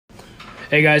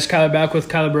Hey guys, Kyler back with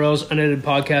Kyler Burrell's Unedited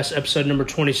Podcast, episode number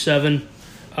 27.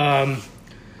 Back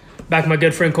with my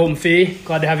good friend Colton Fee.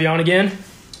 Glad to have you on again.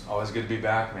 Always good to be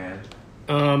back, man.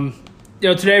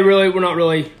 Today we're not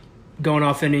really going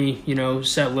off any,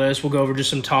 set list. We'll go over just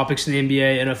some topics in the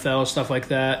NBA, NFL, stuff like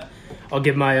that. I'll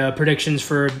give my predictions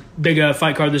for big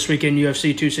fight card this weekend,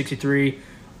 UFC 263,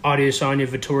 Adesanya,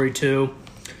 Vettori 2.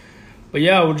 But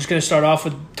yeah, we're just going to start off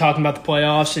with talking about the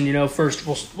playoffs, and first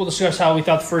we'll discuss how we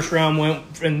thought the first round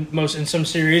went in some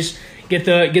series. Get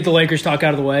the Lakers talk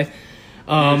out of the way.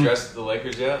 Have you addressed the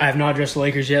Lakers yet? I have not addressed the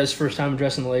Lakers yet. It's the first time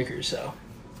addressing the Lakers, so.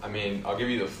 I mean, I'll give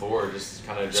you the floor, just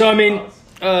kind of. So I mean,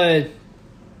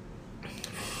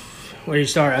 where do you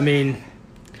start? I mean,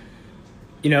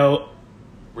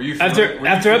 Were you I thought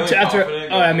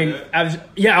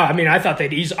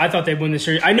they'd win this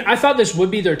series. I thought this would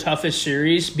be their toughest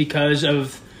series because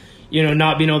of,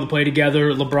 not being able to play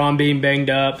together, LeBron being banged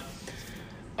up.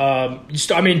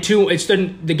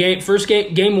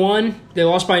 Game one, they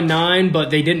lost by 9, but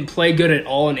they didn't play good at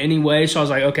all in any way. So I was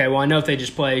like, okay, well, I know if they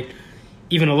just play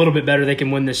even a little bit better, they can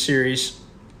win this series.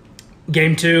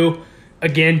 Game 2,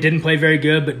 again, didn't play very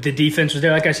good, but the defense was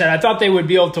there. Like I said, I thought they would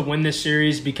be able to win this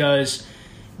series because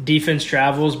defense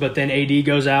travels, but then AD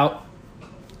goes out.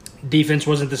 Defense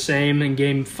wasn't the same in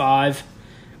Game 5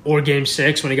 or Game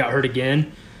 6 when he got hurt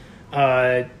again.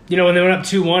 When they went up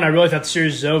 2-1, I really thought the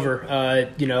series was over.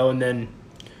 And then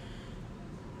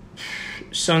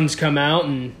Suns come out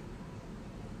and,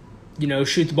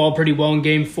 shoot the ball pretty well in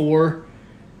Game 4.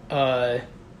 I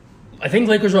think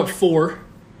Lakers were up 4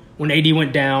 when AD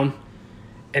went down.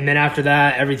 And then after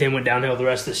that, everything went downhill the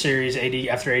rest of the series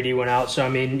after AD went out. So,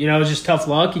 it was just tough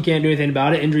luck. You can't do anything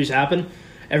about it. Injuries happen.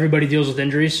 Everybody deals with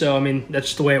injuries. So, that's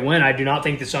just the way it went. I do not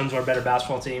think the Suns are a better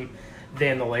basketball team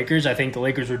than the Lakers. I think the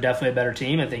Lakers were definitely a better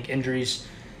team. I think injuries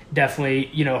definitely,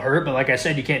 hurt. But like I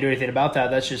said, you can't do anything about that.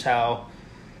 That's just how,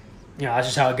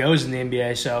 it goes in the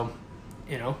NBA. So,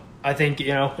 I think,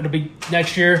 it'll be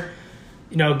next year,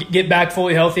 get back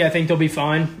fully healthy. I think they'll be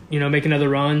fine, make another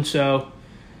run. So,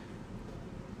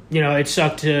 it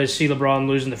sucked to see LeBron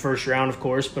lose in the first round, of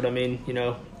course, but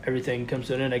everything comes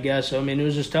to an end, I guess. So, it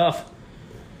was just tough.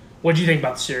 What did you think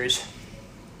about the series?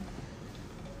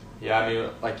 Yeah,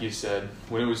 like you said,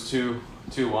 when it was 2-1,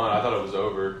 I thought it was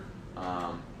over.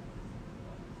 I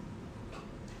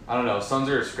don't know. Suns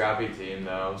are a scrappy team,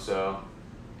 though, so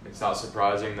it's not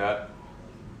surprising that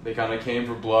they kind of came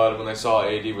for blood when they saw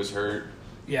AD was hurt.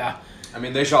 Yeah.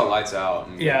 They shot lights out.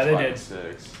 Yeah, they did.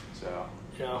 6, so.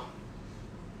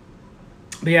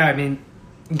 But yeah, you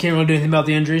can't really do anything about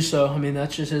the injuries, so, that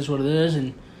just is what it is.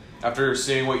 And after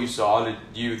seeing what you saw, did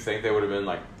you think they would have been,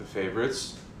 the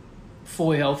favorites?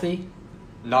 Fully healthy?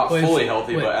 Not fully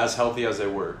healthy, but as healthy as they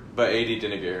were. But AD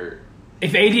didn't get hurt.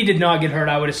 If AD did not get hurt,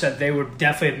 I would have said they would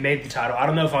definitely have made the title. I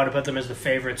don't know if I would have put them as the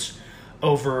favorites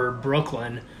over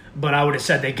Brooklyn, but I would have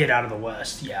said they get out of the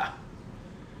West, yeah.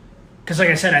 Because like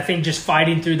I said, I think just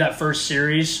fighting through that first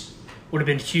series would have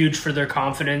been huge for their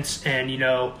confidence, and,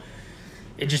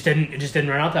 it just didn't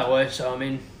run out that way. So,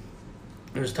 it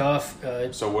was tough.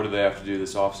 So what do they have to do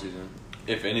this offseason,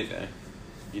 if anything?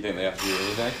 You think they have to do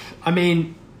anything?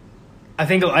 I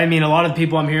think a lot of the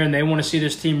people I'm hearing, they want to see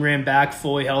this team ran back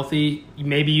fully healthy.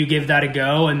 Maybe you give that a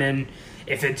go, and then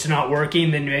if it's not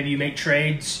working, then maybe you make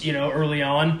trades, early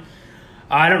on.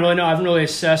 I don't really know. I haven't really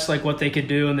assessed what they could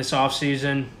do in this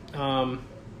offseason. Would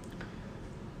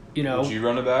you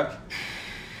run it back?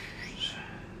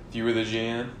 If you were the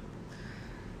GM?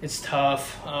 It's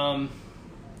tough. I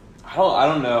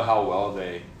don't know how well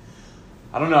that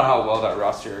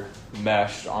roster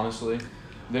meshed, honestly.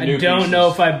 I don't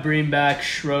know if I bring back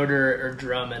Schroeder or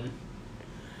Drummond,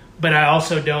 but I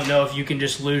also don't know if you can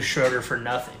just lose Schroeder for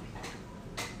nothing.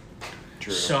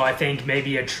 True. So I think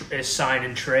maybe a sign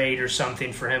and trade or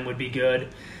something for him would be good.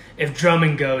 If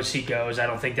Drummond goes, he goes. I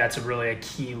don't think that's really a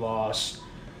key loss.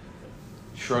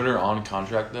 Schroeder on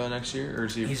contract though next year, or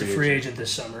is he? He's a free agent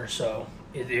this summer, so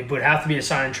it would have to be a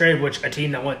sign and trade. Which a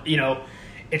team that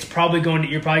it's probably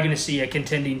you're probably going to see a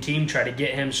contending team try to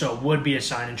get him. So it would be a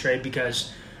sign and trade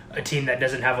because a team that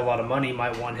doesn't have a lot of money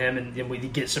might want him, and then we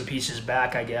get some pieces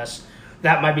back. I guess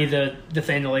that might be the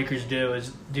thing the Lakers do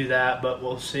is do that, but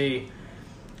we'll see.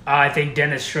 I think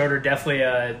Dennis Schroeder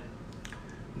definitely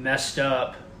messed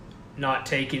up not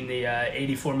taking the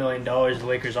 $84 million the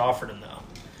Lakers offered him, though,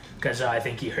 because I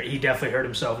think he definitely hurt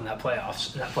himself in that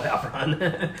playoff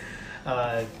run.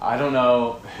 I don't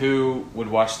know who would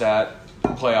watch that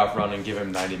playoff run and give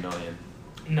him $90 million.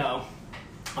 No,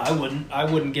 I wouldn't. I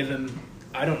wouldn't give him.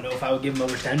 I don't know if I would give him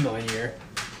over $10 million a year.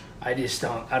 I just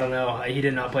don't. I don't know. He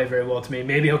did not play very well to me.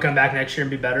 Maybe he'll come back next year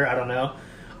and be better. I don't know.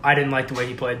 I didn't like the way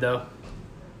he played, though.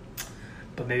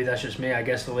 But maybe that's just me. I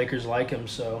guess the Lakers like him,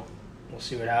 so we'll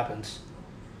see what happens.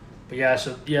 But yeah,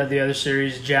 so yeah, the other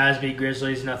series, Jazz beat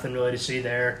Grizzlies. Nothing really to see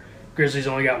there. Grizzlies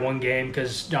only got one game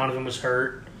because Donovan was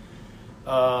hurt.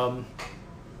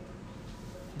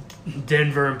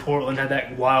 Denver and Portland had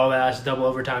that wild-ass double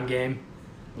overtime game.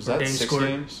 Was that Dame 6 scored.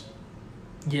 games?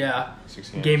 Yeah. 6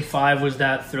 games. Game 5 was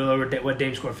that thriller. What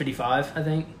Dame scored? 55, I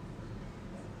think.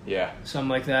 Yeah. Something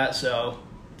like that. So,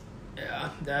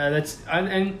 yeah,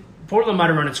 and Portland might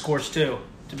have run its course too.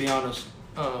 To be honest.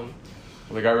 Well,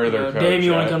 they got rid of their coach. Dame,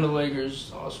 you want right? to come to the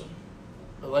Lakers? Awesome.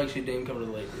 I'd like to see Dame come to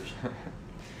the Lakers.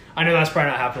 I know that's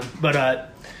probably not happening,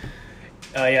 but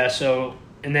yeah. So,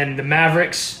 and then the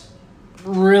Mavericks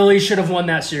really should have won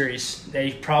that series.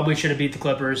 They probably should have beat the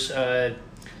Clippers.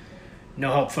 No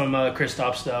help from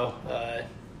Kristaps though.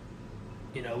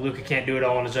 Luka can't do it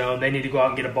all on his own. They need to go out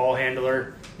and get a ball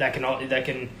handler that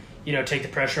can take the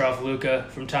pressure off Luka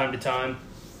from time to time.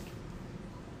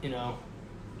 And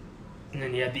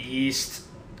then you had the East.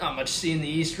 Not much to see in the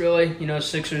East really.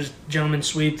 Sixers gentlemen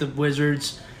sweep the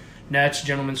Wizards. Nets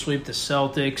gentlemen sweep the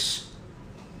Celtics.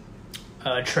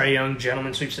 Trae Young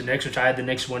gentleman sweeps the Knicks, which I had the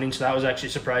Knicks winning, so that was actually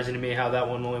surprising to me how that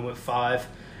one only went 5.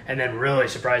 And then really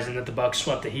surprising that the Bucks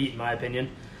swept the Heat, in my opinion.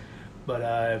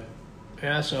 But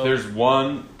yeah, so there's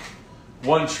one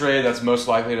trade that's most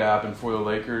likely to happen for the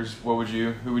Lakers. Who would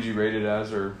you rate it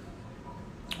as, or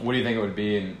what do you think it would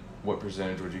be, and what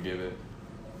percentage would you give it?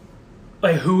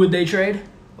 Like, who would they trade?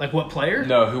 Like, what player?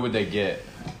 No, who would they get?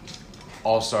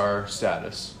 All-star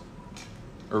status,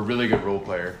 or really good role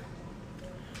player.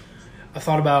 I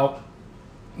thought about,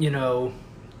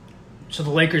 so the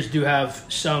Lakers do have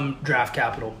some draft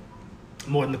capital,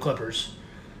 more than the Clippers.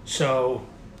 So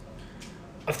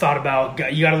I've thought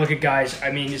about, you got to look at guys.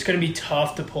 I mean, it's going to be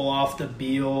tough to pull off the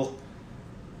Beal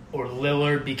or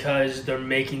Lillard because they're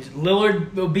making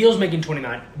Beal's making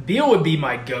 29. Beal would be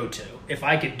my go-to if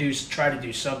I could try to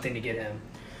do something to get him.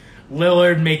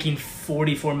 Lillard making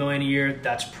 $44 million a year,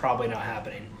 that's probably not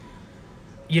happening.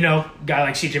 Guy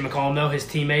like CJ McCollum though, his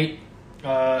teammate,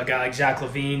 a guy like Zach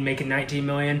LaVine making $19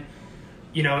 million.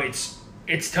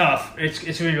 It's tough. It's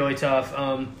gonna be really tough.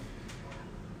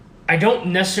 I don't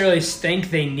necessarily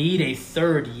think they need a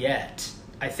third yet.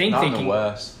 I think Not they in the can.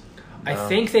 West. I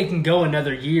think they can go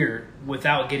another year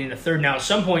without getting a third. Now, at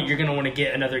some point, you're gonna want to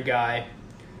get another guy.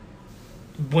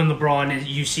 When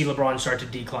you see LeBron start to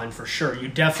decline for sure. You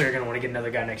definitely are gonna want to get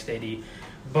another guy next to AD.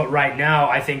 But right now,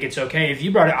 I think it's okay. If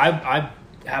you brought it, I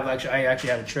actually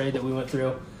had a trade that we went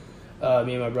through.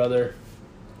 Me and my brother.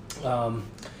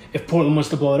 If Portland wants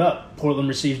to blow it up, Portland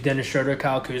receives Dennis Schroeder,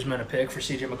 Kyle Kuzma, and a pick for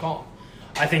CJ McCollum.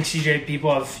 I think CJ,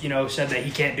 people have said that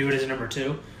he can't do it as a number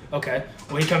 2. Okay,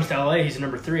 well, he comes to LA, he's a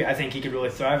number 3. I think he could really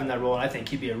thrive in that role, and I think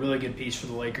he'd be a really good piece for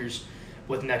the Lakers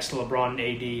with next to LeBron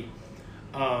and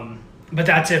AD. But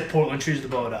that's if Portland chooses to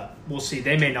blow it up. We'll see.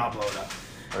 They may not blow it up.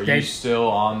 Are you still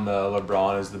on the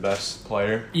LeBron as the best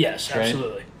player? Yes, train?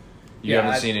 absolutely. You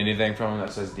haven't seen anything from him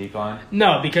that says decline?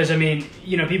 No, because,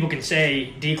 people can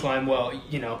say decline. Well,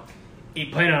 he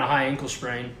playing on a high ankle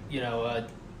sprain.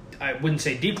 I wouldn't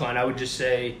say decline. I would just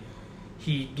say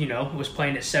he, was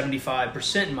playing at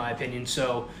 75% in my opinion.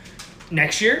 So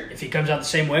next year, if he comes out the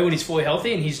same way when he's fully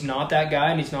healthy and he's not that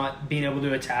guy and he's not being able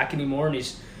to attack anymore and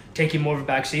he's taking more of a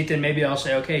back seat, then maybe I'll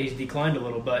say, okay, he's declined a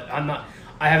little. But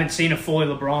I haven't seen a fully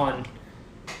LeBron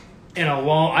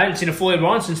I haven't seen a fully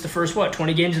LeBron since the first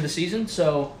 20 games of the season.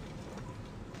 So,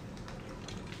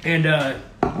 and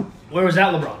where was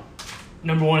that LeBron?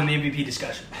 Number 1 in the MVP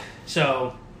discussion.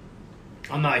 So,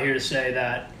 I'm not here to say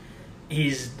that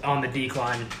he's on the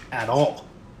decline at all.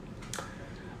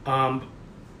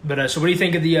 But so what do you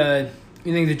think of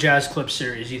the Jazz Clips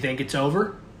series? You think it's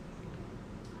over?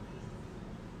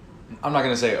 I'm not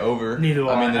going to say over. Neither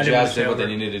will I. The Jazz did what they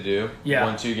needed to do. Yeah.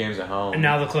 Won 2 games at home. And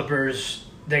now the Clippers,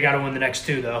 they got to win the next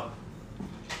 2, though.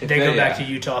 If they go back to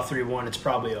Utah 3-1, it's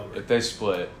probably over. If they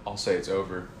split, I'll say it's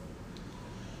over.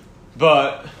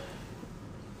 But,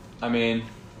 they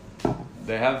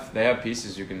have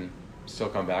pieces who can still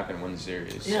come back and win the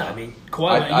series. Yeah, so.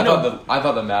 Kawhi. I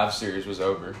thought the Mavs series was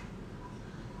over.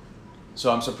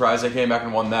 So I'm surprised they came back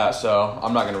and won that. So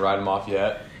I'm not going to write them off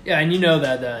yet. Yeah, and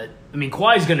that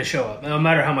Kawhi's going to show up. No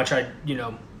matter how much I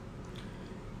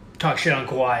talk shit on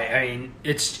Kawhi.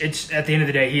 It's at the end of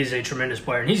the day, he is a tremendous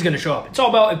player, and he's going to show up. It's all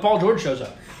about if Paul George shows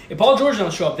up. If Paul George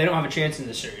don't show up, they don't have a chance in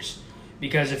this series.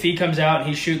 Because if he comes out and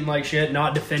he's shooting like shit,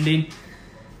 not defending,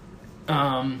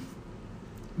 the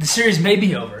series may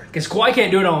be over. Because Kawhi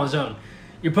can't do it on his own.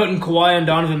 You're putting Kawhi and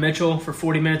Donovan Mitchell for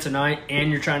 40 minutes a night,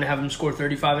 and you're trying to have him score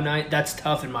 35 a night. That's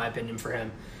tough, in my opinion, for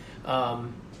him.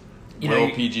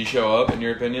 Will PG show up, in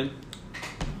your opinion?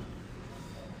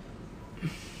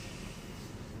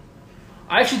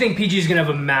 I actually think PG is going to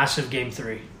have a massive Game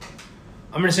 3.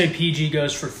 I'm going to say PG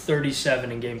goes for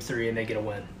 37 in Game 3 and they get a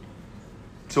win.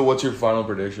 So what's your final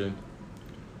prediction?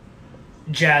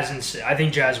 Jazz in 6. I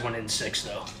think Jazz win in 6,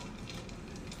 though.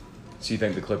 So you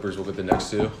think the Clippers will get the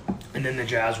next 2? And then the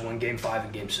Jazz win Game 5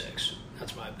 and Game 6.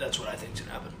 That's what I think is going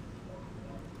to happen.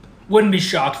 Wouldn't be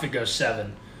shocked if it goes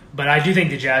 7. But I do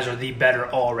think the Jazz are the better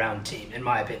all-around team, in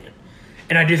my opinion.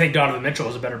 And I do think Donovan Mitchell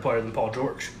is a better player than Paul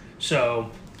George. So,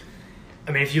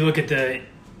 I mean, if you look at the,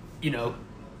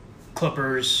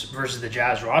 Clippers versus the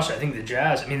Jazz roster, I think the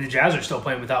Jazz are still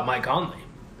playing without Mike Conley,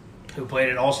 who played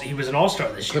he was an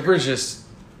all-star this year. Clippers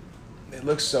they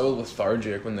look so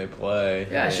lethargic when they play.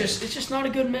 Yeah, it's just not a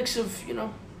good mix of,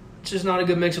 it's just not a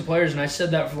good mix of players, and I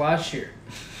said that for last year.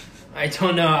 I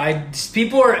don't know.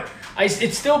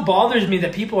 It still bothers me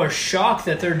that people are shocked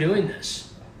that they're doing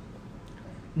this.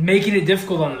 Making it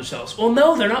difficult on themselves. Well,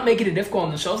 no, they're not making it difficult on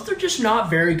themselves. They're just not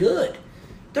very good.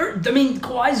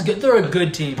 Kawhi's good. They're a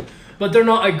good team, but they're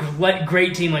not a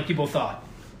great team like people thought.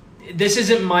 This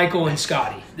isn't Michael and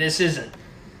Scotty. This isn't.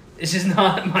 This is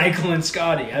not Michael and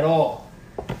Scotty at all.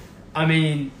 I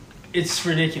mean, it's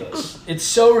ridiculous. It's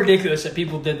so ridiculous that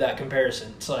people did that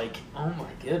comparison. It's like, oh my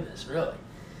goodness, really?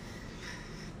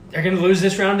 They're going to lose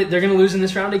this round. They're going to lose in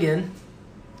this round again.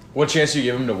 What chance do you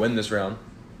give them to win this round?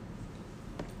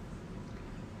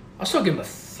 I'll still give them a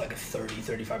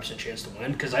 30-35% chance to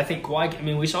win because I think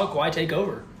Kawhi. We saw Kawhi take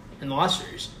over in the last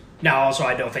series. Now, also,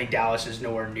 I don't think Dallas is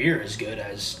nowhere near as good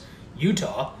as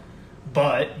Utah,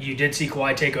 but you did see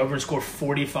Kawhi take over and score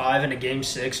 45 in a Game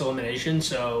 6 elimination,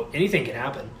 so anything can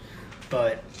happen.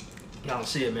 But I don't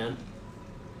see it, man.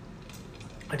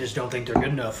 I just don't think they're good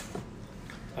enough.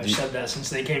 I've said that since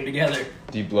they came together.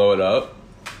 Do you blow it up?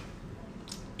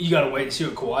 You got to wait and see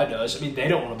what Kawhi does. I mean, they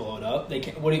don't want to blow it up. They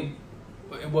can't.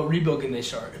 What rebuild can they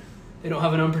start? They don't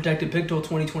have an unprotected pick till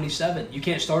 2027. You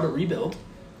can't start a rebuild.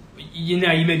 You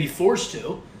may be forced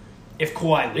to if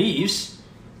Kawhi leaves,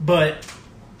 but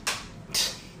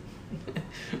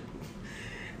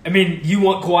I mean, you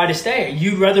want Kawhi to stay.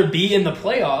 You'd rather be in the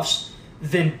playoffs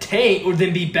than tank or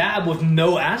than be bad with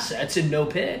no assets and no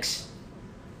picks.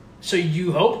 So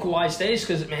you hope Kawhi stays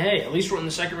because, hey, at least we're in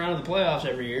the second round of the playoffs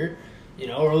every year,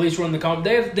 or at least we're in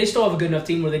the they still have a good enough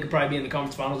team where they could probably be in the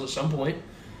conference finals at some point.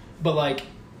 But,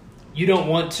 you don't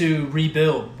want to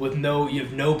rebuild with you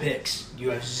have no picks.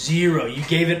 You have 0. You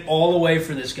gave it all away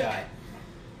for this guy.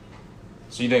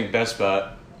 So you think best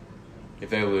bet, if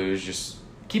they lose, just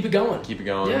keep it going. Keep it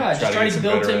going. Yeah, just try to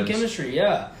build some chemistry.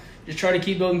 Yeah, just try to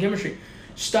keep building chemistry.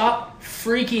 Stop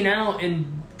freaking out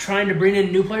and trying to bring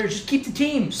in new players. Just keep the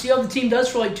team. See how the team does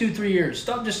for 2-3 years.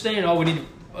 Stop just saying, we need to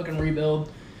fucking rebuild.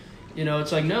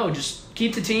 It's like, no, just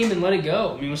keep the team and let it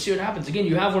go. We'll see what happens. Again,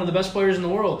 you have one of the best players in the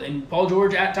world, and Paul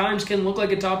George at times can look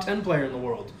like a top 10 player in the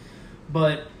world.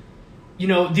 But,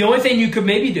 the only thing you could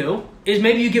maybe do is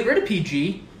maybe you get rid of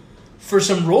PG for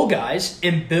some role guys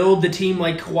and build the team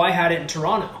like Kawhi had it in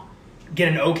Toronto. Get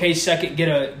an okay second, get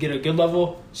a good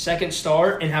level second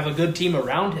star, and have a good team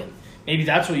around him. Maybe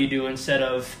that's what you do instead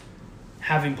of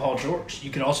having Paul George.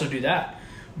 You could also do that.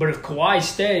 But if Kawhi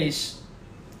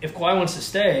wants to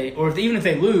stay, or even if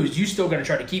they lose, you still got to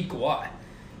try to keep Kawhi.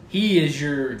 He is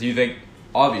your... Do you think,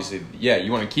 obviously,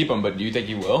 you want to keep him, but do you think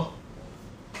he will?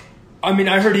 I mean,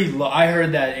 I heard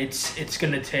that it's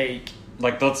going to take...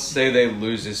 Let's say they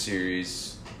lose this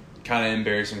series, kind of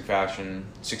embarrassing fashion,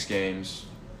 6 games.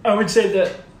 I would say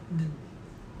that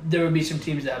there would be some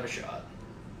teams that have a shot.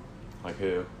 Like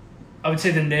who? I would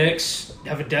say the Knicks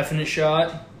have a definite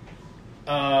shot.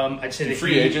 I'd say do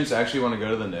free agents actually want to go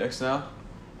to the Knicks now?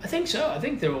 I think so. I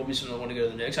think there will be some that want to go to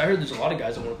the Knicks. I heard there's a lot of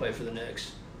guys that want to play for the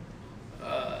Knicks.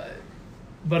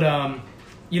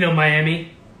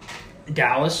 Miami,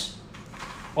 Dallas,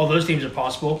 all those teams are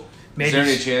possible. Maybe. Is there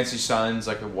any chance he signs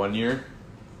a 1 year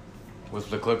with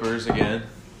the Clippers again?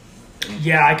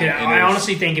 Yeah, I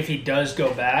honestly think if he does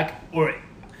go back, or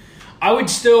I would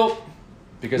still...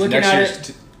 Because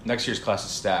next year's class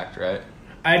is stacked, right?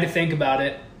 I had to think about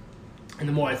it, and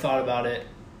the more I thought about it,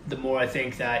 the more I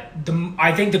think that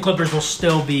I think the Clippers will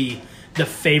still be the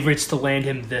favorites to land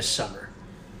him this summer.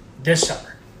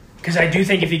 Because I do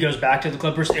think if he goes back to the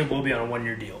Clippers, it will be on a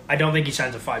 1-year deal. I don't think he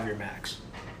signs a 5-year max.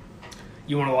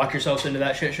 You want to lock yourselves into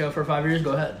that shit show for 5 years?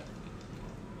 Go ahead.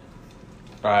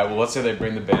 All right, well, let's say they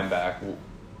bring the band back.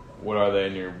 What are they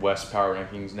in your West power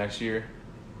rankings next year?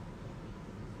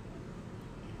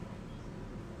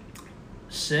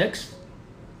 6th.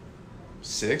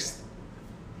 6th?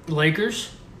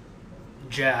 Lakers,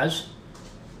 Jazz,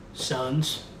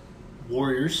 Suns,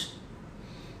 Warriors,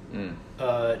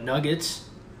 Nuggets.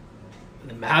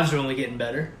 The Mavs are only getting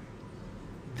better.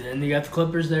 Then you got the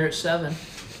Clippers there at 7.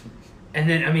 And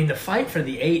then, I mean, the fight for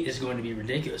the 8 is going to be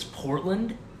ridiculous.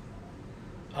 Portland,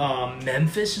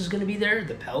 Memphis is going to be there.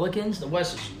 The Pelicans. The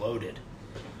West is loaded.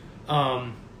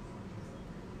 I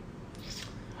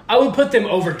would put them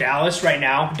over Dallas right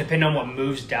now, depending on what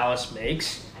moves Dallas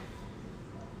makes.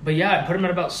 But yeah, I'd put them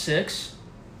at about 6.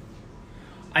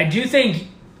 I do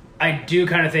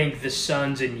kind of think the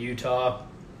Suns in Utah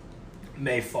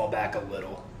may fall back a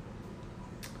little.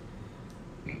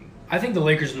 I think the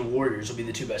Lakers and the Warriors will be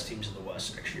the 2 best teams in the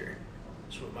West next year.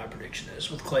 That's what my prediction is,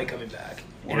 with Klay coming back.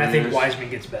 And I think Wiseman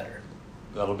gets better.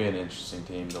 That'll be an interesting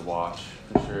team to watch,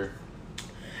 for sure.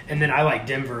 And then I like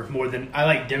Denver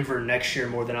next year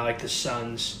more than I like the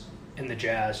Suns and the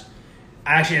Jazz.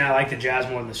 Actually, I like the Jazz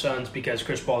more than the Suns because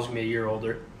Chris Paul's going to be a year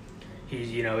older.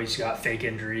 He's got fake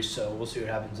injuries, so we'll see what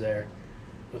happens there.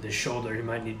 With his shoulder, he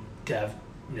might need to have,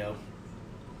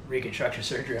 reconstruction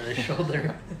surgery on his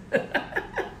shoulder.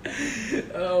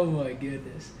 Oh, my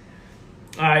goodness.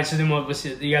 All right, so then what's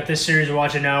it? You got this series we're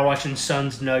watching now, watching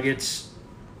Suns Nuggets.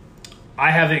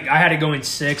 I had it going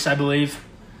 6, I believe.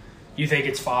 You think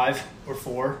it's 5 or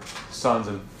 4? Suns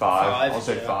and 5. I'll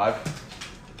say yeah. 5.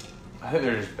 I think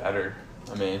they're just better.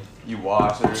 I mean, you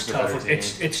watch, they're just a better team.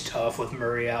 It's tough with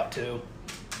Murray out, too.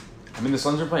 I mean, the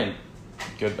Suns are playing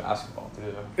good basketball,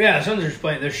 too. Yeah, the Suns are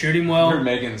playing. They're shooting well. They're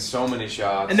making so many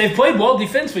shots. And they've played well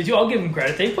defensively, too. I'll give them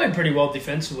credit. They played pretty well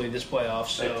defensively this playoff.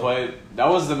 So. That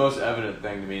was the most evident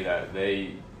thing to me, that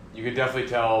you could definitely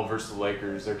tell versus the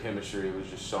Lakers, their chemistry was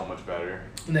just so much better.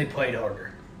 And they played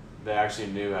harder. They actually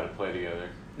knew how to play together.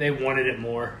 They wanted it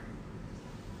more.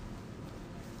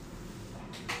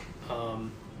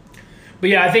 But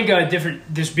yeah, I think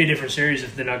this would be a different series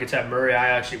if the Nuggets have Murray. I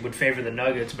actually would favor the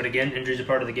Nuggets, but again, injuries are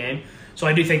part of the game. So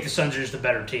I do think the Suns are just a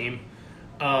better team.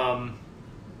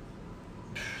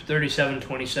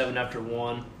 37-27 after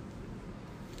 1.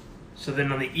 So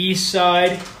then on the East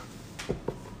side,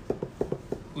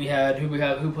 who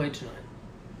played tonight?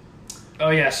 Oh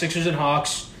yeah, Sixers and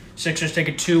Hawks. Sixers take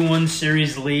a 2-1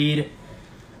 series lead.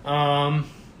 I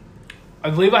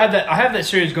believe I have that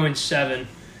series going 7.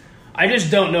 I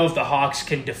just don't know if the Hawks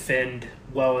can defend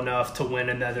well enough to win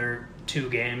another 2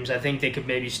 games. I think they could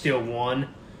maybe steal 1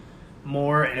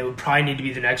 more, and it would probably need to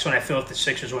be the next one. I feel if the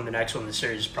Sixers win the next one, the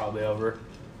series is probably over.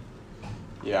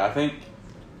 Yeah, I think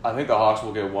the Hawks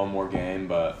will get 1 more game,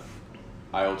 but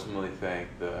I ultimately think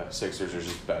the Sixers are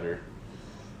just better.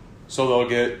 So they'll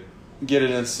get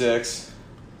it in 6.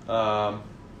 Yeah,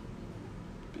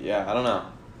 I don't know.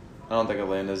 I don't think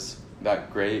Atlanta's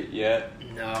that great yet.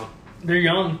 No. They're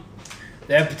young.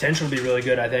 They have potential to be really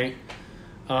good, I think.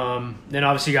 Then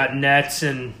obviously you got Nets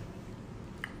and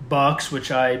Bucks, which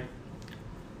I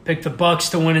picked the Bucks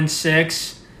to win in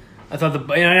 6. I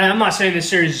thought I'm not saying this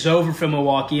series is over for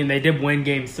Milwaukee, and they did win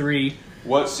Game 3.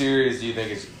 What series do you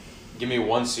think is? Give me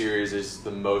one series is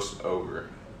the most over,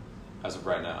 as of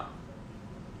right now.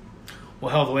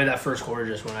 Well, hell, the way that first quarter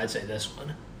just went, I'd say this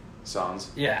one.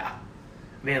 Suns. Yeah.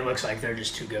 I mean, it looks like they're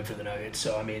just too good for the Nuggets.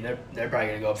 So, I mean, they're probably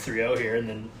going to go up 3-0 here, and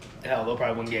then, hell, they'll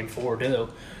probably win Game 4, too.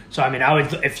 So, I mean,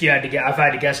 if I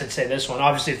had to guess, I'd say this one.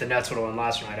 Obviously, if the Nets would have won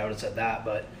last night, I would have said that.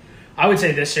 But I would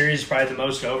say this series is probably the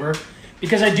most over.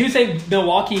 Because I do think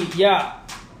Milwaukee, yeah,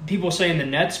 people saying the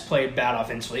Nets played bad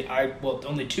offensively.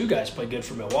 Only 2 guys played good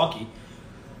for Milwaukee.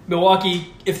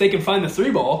 Milwaukee, if they can find the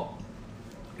 3-ball,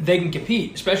 they can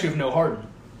compete, especially with no Harden.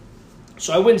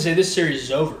 So I wouldn't say this series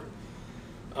is over.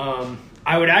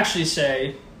 I would actually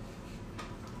say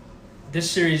this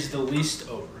series is the least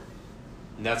over.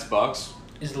 Nets Bucks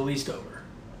is the least over.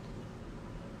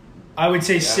 I would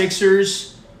say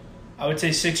Sixers. I would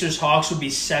say Sixers Hawks would be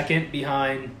second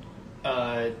behind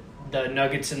the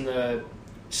Nuggets and the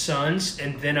Suns,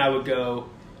 and then I would go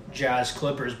Jazz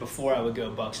Clippers before I would go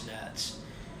Bucks Nets,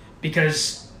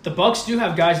 because the Bucks do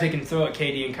have guys they can throw at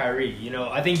KD and Kyrie.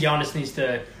 I think Giannis needs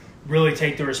to really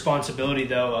take the responsibility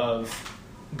though of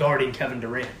guarding Kevin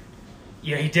Durant.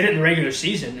 He did it in the regular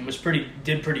season and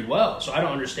did pretty well. So I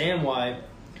don't understand why,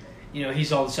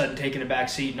 he's all of a sudden taking a back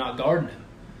seat, not guarding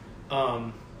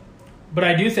him. But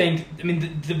I do think,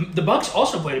 the Bucks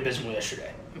also played abysmal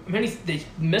yesterday. They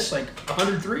missed like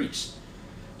 100 threes.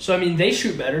 So they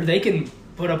shoot better. They can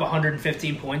put up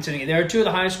 115 points, and they're 2 of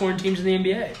the highest scoring teams in the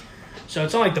NBA. So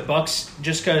it's not like the Bucks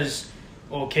just because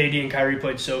KD and Kyrie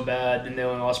played so bad and they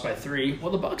only lost by 3.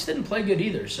 Well, the Bucks didn't play good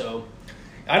either. So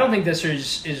I don't think this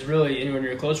series is really anywhere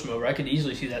near close from over. I could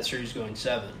easily see that series going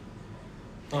 7.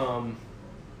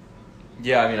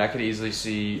 Yeah, I could easily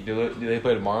see. Do they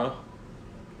play tomorrow?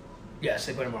 Yes,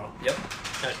 they play tomorrow. Yep.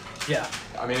 Yeah.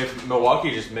 If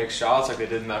Milwaukee just makes shots like they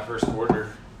did in that first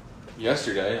quarter,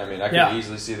 yesterday. I mean, I could Yeah.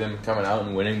 easily see them coming out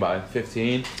and winning by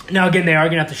 15. Now, again, they are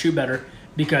going to have to shoot better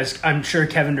because I'm sure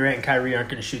Kevin Durant and Kyrie aren't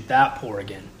going to shoot that poor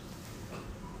again.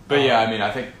 But yeah, I mean,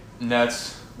 I think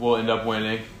Nets will end up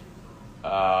winning,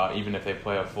 even if they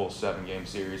play a full 7-game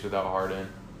series without Harden.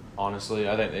 Honestly,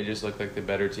 I think they just look like the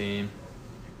better team.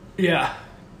 Yeah.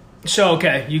 So,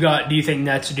 okay, do you think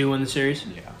Nets do win the series?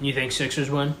 Yeah. You think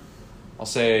Sixers win? I'll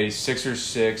say Sixers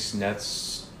 6,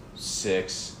 Nets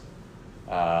 6,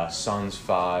 Suns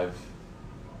 5,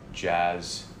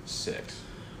 Jazz 6.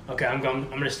 Okay, I'm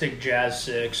going to stick Jazz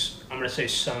 6. I'm going to say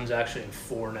Suns actually in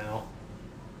 4 now.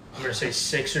 I'm going to say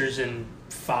Sixers in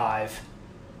 5.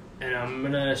 And I'm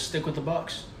going to stick with the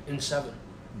Bucks in 7.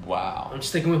 Wow. I'm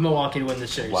sticking with Milwaukee to win the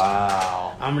series.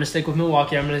 Wow. I'm going to stick with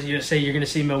Milwaukee. I'm going to say you're going to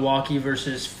see Milwaukee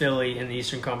versus Philly in the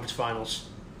Eastern Conference Finals.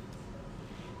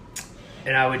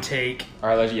 And I would take... All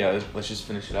right, let's just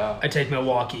finish it out. I take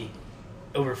Milwaukee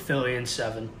over Philly in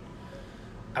 7.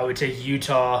 I would take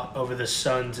Utah over the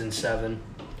Suns in 7.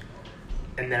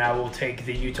 And then I will take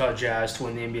the Utah Jazz to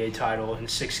win the NBA title in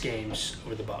 6 games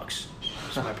over the Bucks.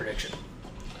 That's my prediction.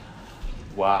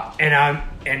 Wow.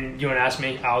 And you want to ask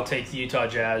me? I'll take the Utah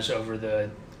Jazz over the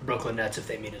Brooklyn Nets if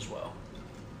they meet as well.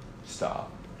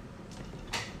 Stop.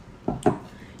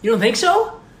 You don't think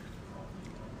so?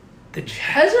 The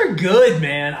Jazz are good,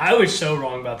 man. I was so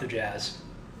wrong about the Jazz.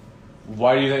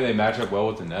 Why do you think they match up well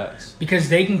with the Nets? Because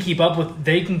they can keep up with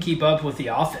the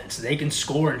offense. They can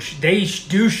score and they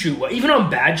do shoot well. Even on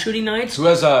bad shooting nights. Who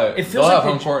has It feels they'll like have they-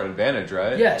 home court advantage,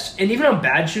 right? Yes, and even on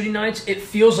bad shooting nights, it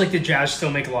feels like the Jazz still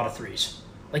make a lot of threes.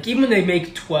 Like even when they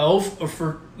make 12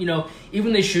 or even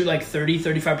when they shoot like 30,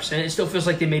 35%, it still feels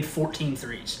like they made 14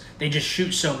 threes. They just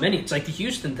shoot so many. It's like the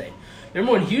Houston thing.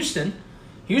 Remember when Houston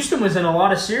was in a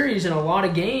lot of series and a lot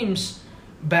of games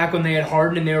back when they had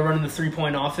Harden and they were running the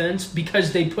three-point offense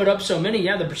because they put up so many.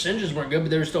 Yeah, the percentages weren't good, but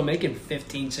they were still making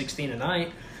 15, 16 a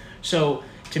night. So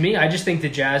to me, I just think the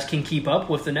Jazz can keep up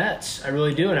with the Nets. I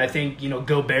really do. And I think,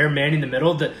 Gobert manning the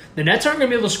middle. The Nets aren't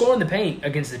going to be able to score in the paint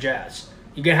against the Jazz.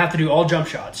 You're going to have to do all jump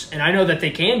shots. And I know that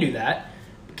they can do that.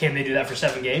 Can they do that for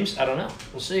 7 games? I don't know.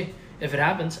 We'll see if it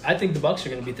happens. I think the Bucks are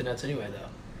going to beat the Nets anyway, though.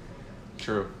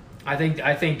 True. I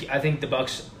think the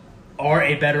Bucks are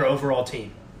a better overall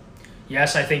team.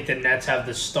 Yes, I think the Nets have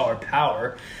the star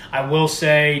power. I will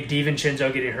say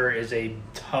DiVincenzo getting hurt is a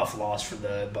tough loss for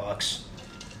the Bucks.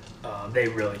 They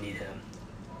really need him,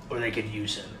 or they could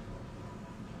use him.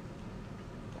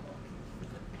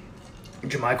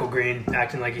 JaMychal Green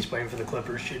acting like he's playing for the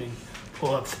Clippers, shooting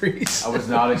pull-up threes. I was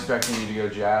not expecting you to go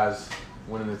Jazz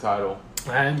winning the title.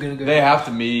 I'm gonna go. They have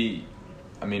to be,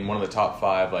 one of the top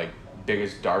 5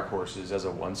 biggest dark horses as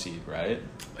a 1 seed, right?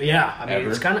 Yeah, Ever?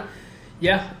 It's kind of.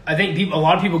 Yeah, I think a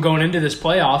lot of people going into this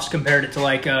playoffs compared it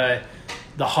to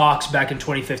the Hawks back in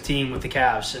 2015 with the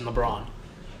Cavs and LeBron.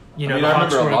 I the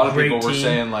Hawks remember a were lot of great people were team.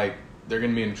 saying they're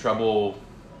going to be in trouble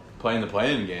playing the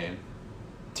play-in game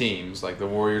teams like the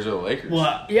Warriors or the Lakers.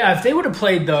 Well, yeah, if they would have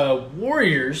played the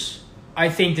Warriors, I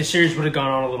think the series would have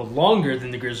gone on a little longer than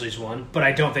the Grizzlies won, but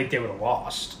I don't think they would have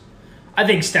lost. I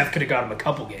think Steph could have got them a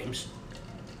couple games.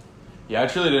 Yeah, I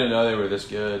truly didn't know they were this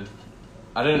good.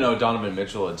 I didn't know Donovan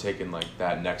Mitchell had taken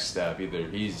that next step either.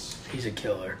 He's a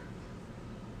killer.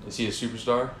 Is he a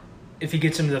superstar? If he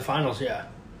gets into the finals, yeah.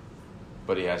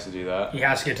 But he has to do that. He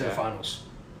has to get to the Yeah. finals.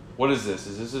 What is this?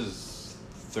 Is this his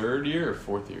 3rd year or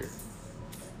 4th year?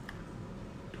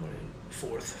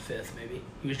 4th, 5th, maybe.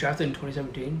 He was drafted in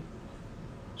 2017.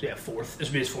 So, yeah, 4th. This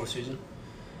would be his 4th season.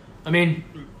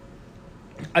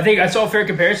 I think I saw a fair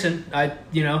comparison.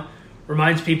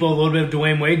 Reminds people a little bit of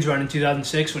Dwayne Wade's run in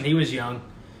 2006 when he was young.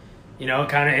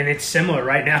 And it's similar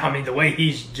right now. The way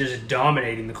he's just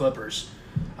dominating the Clippers.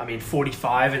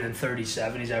 45 and then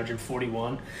 37. He's averaging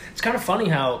 41. It's kind of funny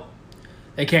how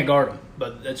they can't guard him,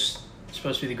 but that's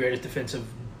supposed to be the greatest defensive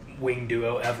wing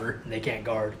duo ever, and they can't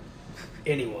guard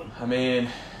anyone.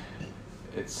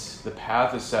 The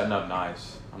path is setting up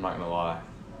nice. I'm not going to lie.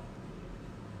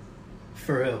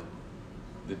 For who?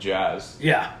 The Jazz.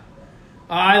 Yeah.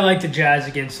 I like the Jazz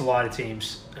against a lot of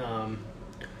teams.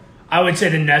 I would say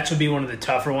the Nets would be one of the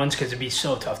tougher ones because it'd be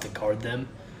so tough to guard them.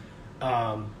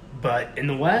 But in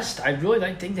the West, I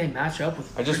really think they match up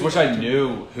with. I just wish I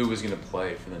knew who was going to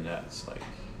play for the Nets,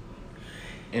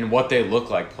 and what they look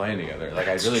like playing together.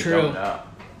 I really true. don't know.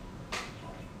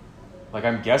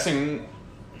 I'm guessing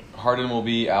Harden will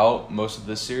be out most of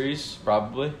this series,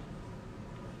 probably.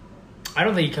 I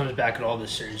don't think he comes back at all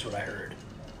this series. What I heard,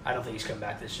 I don't think he's coming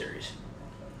back this series.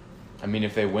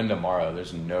 If they win tomorrow,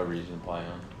 there's no reason to play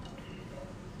him.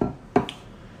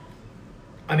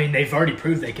 They've already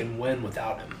proved they can win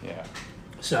without him. Yeah.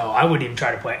 So I wouldn't even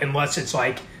try to play unless it's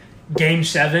Game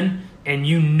 7 and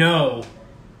you know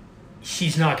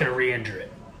he's not going to re-injure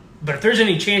it. But if there's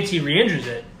any chance he re-injures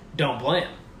it, don't play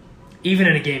him, even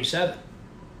in a Game 7.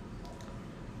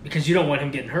 Because you don't want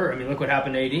him getting hurt. I mean, look what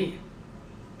happened to AD.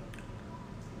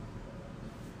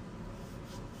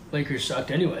 Lakers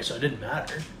sucked anyway, so it didn't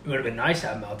matter. It would have been nice to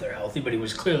have him out there healthy, but he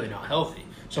was clearly not healthy.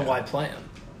 So why play him?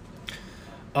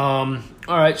 All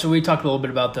right, so we just talked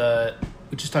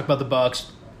about the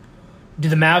Bucks. Do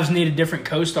the Mavs need a different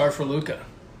co-star for Luka?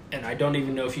 And I don't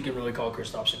even know if you can really call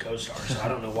Kristaps a co-star, so I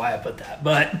don't know why I put that.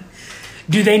 But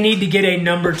do they need to get a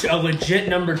legit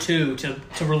number 2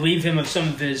 to relieve him of some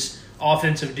of his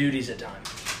offensive duties at times?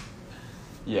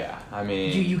 Yeah, I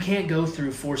mean... You can't go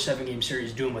through 4 7-game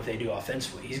series doing what they do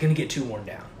offensively. He's going to get too worn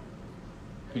down.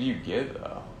 Who do you get,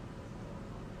 though?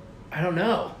 I don't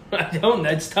know.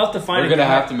 It's tough to find. We're going to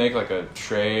have to make like a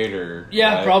trade or...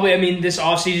 Yeah, right? probably. I mean, this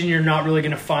offseason, you're not really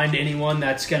going to find anyone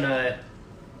that's going to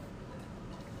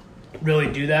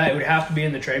really do that. It would have to be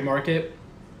in the trade market.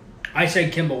 I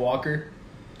say Kemba Walker.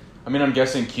 I mean, I'm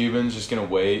guessing Cuban's just going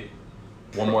to wait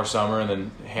one more summer and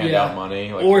then hand out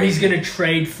money. Or he's going to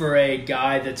trade for a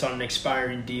guy that's on an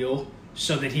expiring deal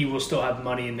so that he will still have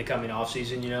money in the coming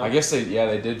offseason, you know? I guess they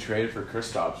did trade for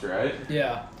Kristaps, right?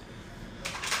 Yeah.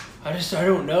 I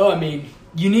don't know. I mean,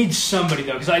 you need somebody,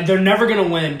 though, because they're never going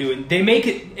to win doing... They make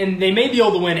it, and they may be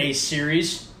able to win a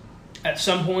series at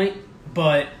some point,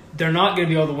 but they're not going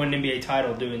to be able to win an NBA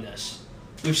title doing this.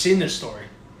 We've seen this story.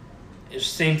 The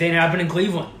same thing happened in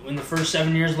Cleveland in the first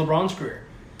 7 years of LeBron's career.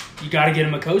 You got to get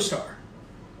him a co-star.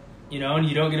 You know, and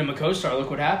you don't get him a co-star, look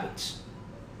what happens.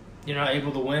 You're not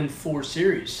able to win 4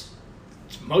 series.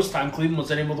 Most of the time, Cleveland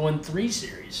was unable to win 3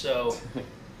 series. So,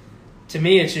 to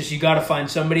me, it's just you got to find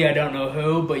somebody. I don't know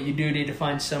who, but you do need to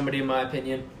find somebody, in my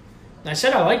opinion. And I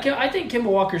said I like him. I think Kemba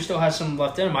Walker still has some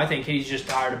left in him. I think he's just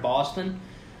tired of Boston.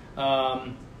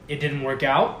 It didn't work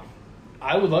out.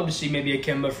 I would love to see maybe a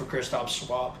Kemba for Kristaps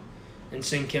swap and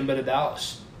send Kemba to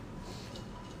Dallas.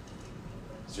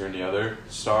 Is there any other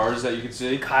stars that you could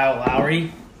see? Kyle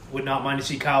Lowry. Would not mind to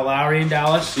see Kyle Lowry in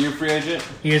Dallas. Is he a free agent?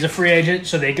 He is a free agent,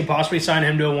 so they could possibly sign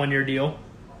him to a 1-year deal.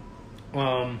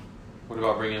 What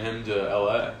about bringing him to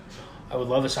L.A.? I would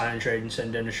love a sign and trade and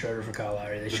send Dennis Schroeder for Kyle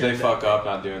Lowry. Did they fuck up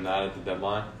not doing that at the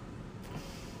deadline?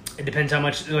 It depends how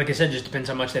much, like I said, just depends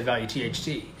how much they value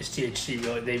THT. Is THT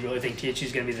they really think THT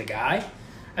is going to be the guy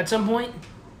at some point?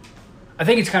 I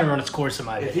think it's kind of run its course in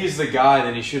my opinion. If he's the guy,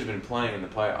 then he should have been playing in the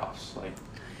playoffs.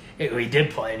 He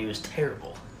did play, and he was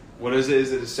terrible. What is it?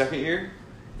 Is it his second year?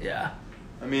 Yeah.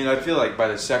 I mean, I feel like by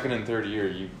the second and third year,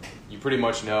 you pretty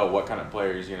much know what kind of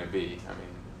player he's going to be. I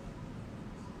mean,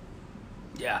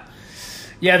 yeah.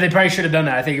 Yeah, they probably should have done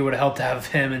that. I think it would have helped to have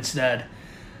him instead.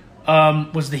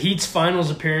 Was the Heat's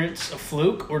finals appearance a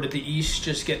fluke, or did the East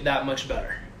just get that much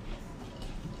better?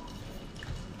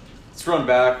 Let's run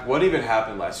back. What even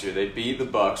happened last year? They beat the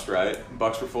Bucks, right?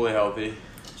 Bucks were fully healthy.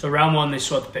 So round 1, they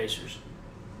swept the Pacers.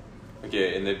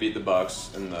 Okay, and they beat the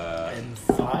Bucks in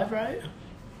 5, right?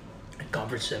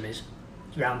 Conference semis.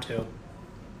 Round 2.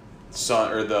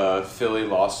 The Philly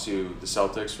lost to the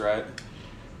Celtics, right?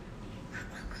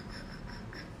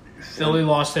 Philly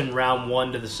lost in round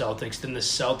 1 to the Celtics. Then the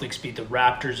Celtics beat the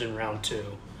Raptors in round 2.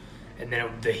 And then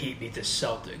the Heat beat the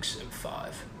Celtics in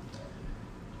 5.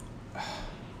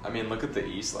 I mean, look at the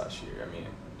East last year. I mean,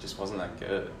 it just wasn't that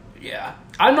good. Yeah.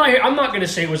 I'm not going to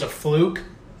say it was a fluke.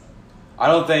 I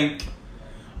don't think...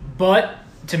 But,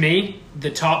 to me,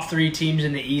 the top 3 teams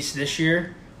in the East this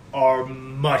year are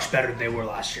much better than they were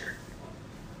last year.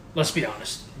 Let's be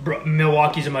honest.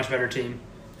 Milwaukee's a much better team.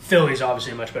 Philly's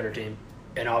obviously a much better team.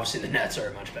 And obviously the Nets are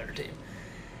a much better team.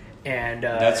 And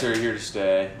Nets are here to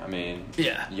stay. I mean,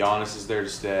 yeah. Giannis is there to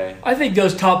stay. I think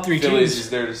those top 3 Phillies teams... is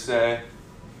there to stay.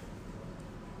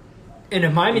 And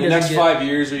if Miami in the next 5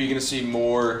 years, are you going to see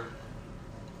more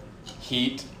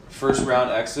Heat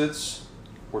first-round exits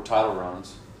or title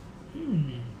runs?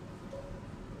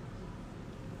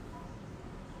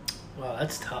 Well,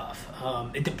 that's tough.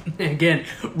 Again,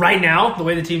 right now, the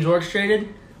way the team's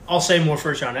orchestrated, I'll say more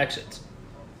first-round exits.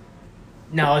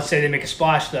 Now, let's say they make a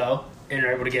splash, though, and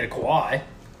are able to get a Kawhi.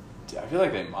 Yeah, I feel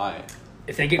like they might.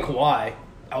 If they get Kawhi,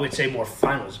 I would say more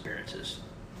finals appearances.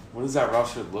 What does that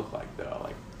roster look like, though?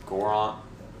 Like Gorant,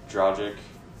 Dragic?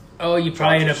 Oh, you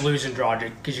probably end up losing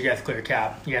Dragic because you have to clear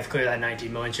cap. You have to clear that $19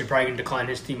 million, so you're probably going to decline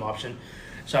his team option.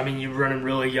 So, I mean, you run him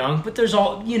really young, but there's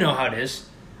all – you know how it is.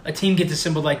 A team gets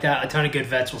assembled like that, a ton of good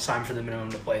vets will sign for the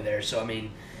minimum to play there. So, I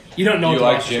mean, you don't know Do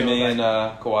what you the like Jimmy and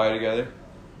Kawhi together?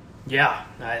 Yeah,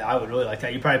 I would really like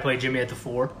that. You probably play Jimmy at the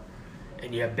 4,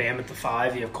 and you have Bam at the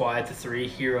 5, you have Kawhi at the 3,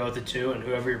 Hero at the 2, and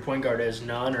whoever your point guard is,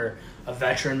 none or a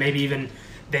veteran, maybe even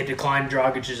they declined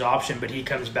Dragic's option, but he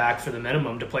comes back for the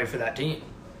minimum to play for that team.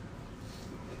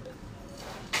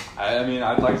 I mean,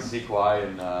 I'd like to see Kawhi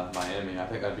in Miami. I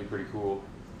think that'd be pretty cool.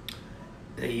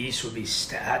 The East would be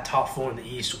stacked. Top 4 in the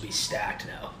East would be stacked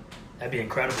now. That'd be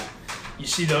incredible. You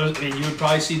see those? I mean, you would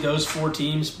probably see those 4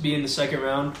 teams be in the second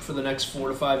round for the next 4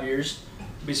 to 5 years.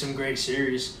 It'd be some great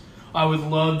series. I would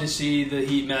love to see the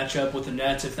Heat match up with the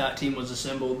Nets if that team was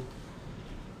assembled.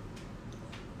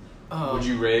 Would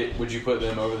you put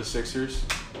them over the Sixers?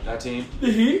 That team?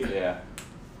 The Heat? Yeah.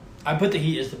 I put the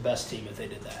Heat as the best team if they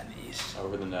did that in the East.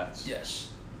 Over the Nets. Yes.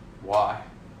 Why?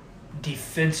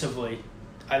 Defensively,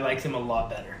 I like them a lot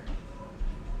better.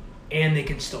 And they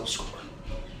can still score.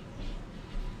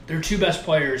 Their 2 best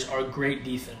players are great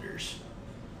defenders.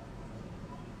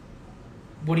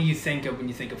 What do you think of when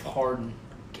you think of Harden,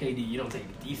 KD? You don't think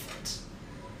of defense.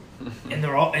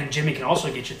 And Jimmy can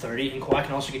also get you 30, and Kawhi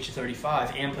can also get you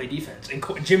 35 and play defense. And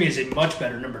Jimmy is a much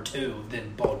better number 2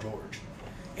 than Paul George.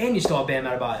 And you still have Bam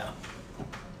Adebayo.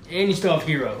 And you still have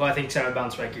Hero, who I think is out of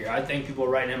bounce back here. I think people are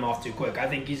writing him off too quick. I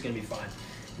think he's going to be fine.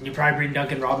 And you probably bring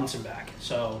Duncan Robinson back.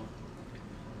 So,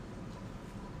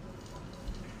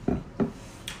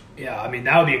 yeah, I mean,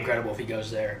 that would be incredible if he goes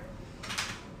there.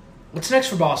 What's next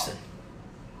for Boston?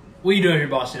 What are you doing here,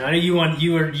 Boston? I know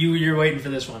you're waiting for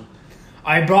this one.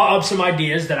 I brought up some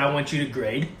ideas that I want you to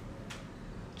grade.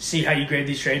 See how you grade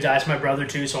these trades. I asked my brother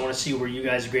too, so I want to see where you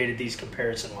guys graded these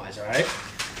comparison-wise, all right?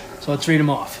 So let's read them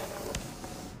off.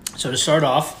 So to start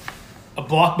off, a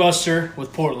blockbuster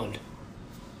with Portland.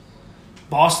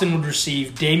 Boston would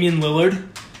receive Damian Lillard,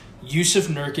 Yusuf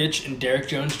Nurkic, and Derek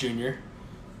Jones Jr.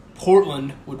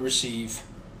 Portland would receive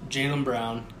Jaylen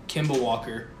Brown, Kemba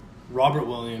Walker, Robert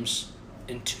Williams,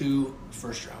 and 2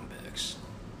 first-round picks.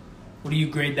 What do you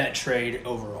grade that trade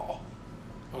overall?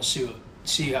 I'll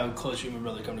see how close you and my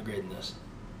brother come to grading this.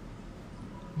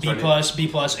 B+, A-,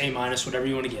 whatever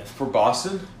you want to give. For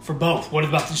Boston? For both. What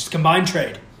about this combined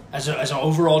trade as an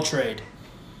overall trade?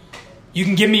 You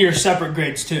can give me your separate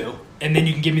grades too, and then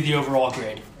you can give me the overall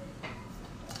grade.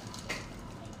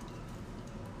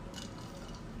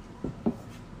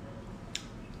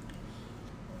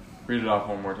 Read it off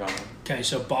one more time. Okay,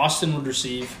 so Boston would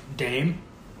receive Dame,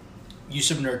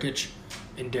 Yusuf Nurkic,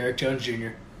 and Derek Jones Jr.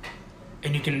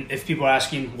 And you can, if people are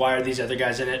asking why are these other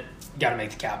guys in it, you got to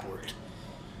make the cap word.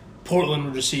 Portland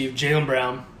would receive Jaylen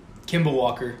Brown, Kemba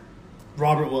Walker,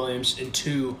 Robert Williams, and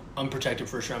 2 unprotected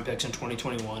first-round picks in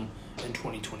 2021 and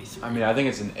 2023. I mean, I think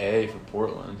it's an A for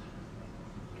Portland.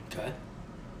 Okay.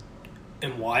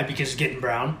 And why? Because getting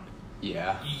Brown.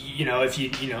 Yeah. You know, if you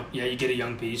get a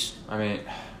young piece. I mean,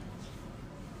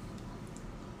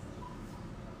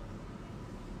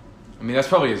 that's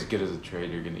probably as good as a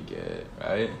trade you're going to get,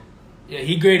 right? Yeah,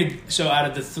 he graded, so out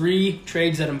of the 3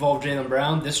 trades that involved Jaylen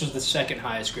Brown, this was the second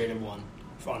highest graded one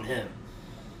on him.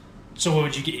 So what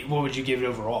would you give it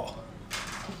overall?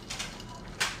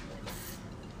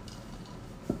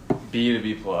 B to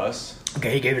B+.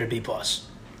 Okay, he gave it a B+.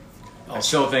 I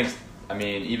still think, I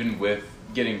mean, even with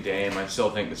getting Dame, I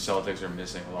still think the Celtics are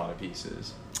missing a lot of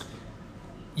pieces.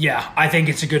 Yeah, I think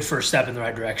it's a good first step in the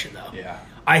right direction, though. Yeah.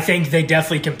 I think they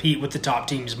definitely compete with the top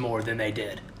teams more than they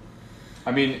did.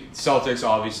 I mean, Celtics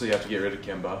obviously have to get rid of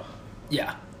Kemba.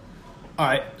 Yeah. All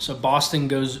right, so Boston.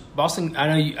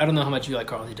 I don't know how much you like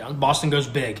Karl Anthony Towns. Boston goes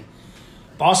big.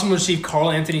 Boston will receive Karl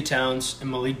Anthony Towns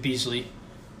and Malik Beasley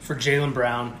for Jaylen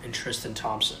Brown and Tristan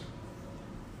Thompson.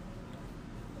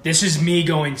 This is me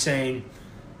saying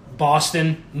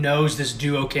Boston knows this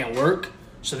duo can't work,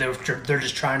 so they're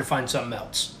just trying to find something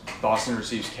else. Boston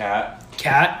receives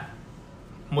Cat,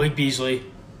 Malik Beasley,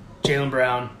 Jaylen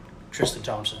Brown, Tristan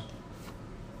Thompson,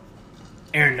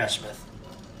 Aaron Nesmith.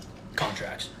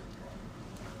 Contracts.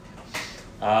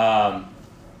 And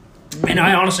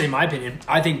I honestly, in my opinion,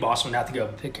 I think Boston would have to go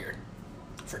pick here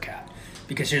for Cat.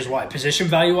 Because here's why. Position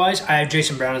value-wise, I have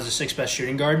Jason Brown as the 6th best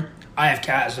shooting guard. I have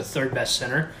Cat as the 3rd best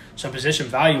center. So position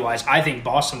value-wise, I think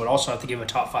Boston would also have to give a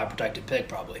top 5 protected pick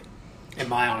probably, in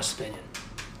my honest opinion.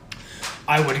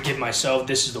 I would give myself,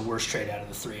 this is the worst trade out of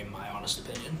the 3 in my honest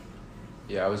opinion.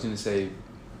 Yeah, I was going to say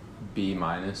B-.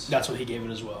 That's what he gave it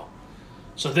as well.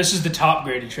 So this is the top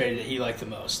graded trade that he liked the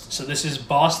most. So this is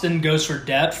Boston goes for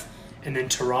depth, and then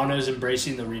Toronto's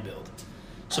embracing the rebuild.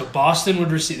 So Boston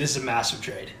would receive, this is a massive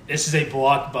trade. This is a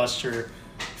blockbuster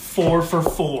 4 for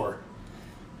 4.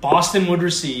 Boston would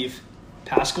receive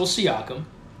Pascal Siakam,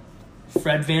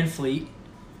 Fred VanVleet,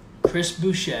 Chris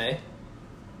Boucher,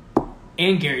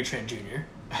 and Gary Trent Jr.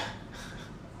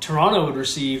 Toronto would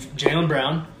receive Jaylen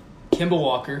Brown, Kemba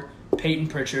Walker, Peyton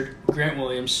Pritchard, Grant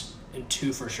Williams, and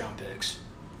 2 first-round picks.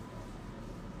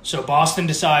 So Boston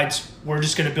decides we're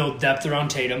just going to build depth around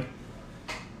Tatum.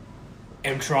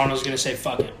 and Toronto's going to say,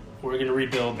 fuck it. We're going to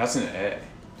rebuild. That's an A.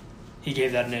 He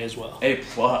gave that an A as well. A+.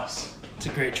 It's a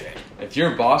great trade. If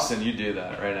you're in Boston, you do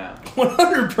that right now.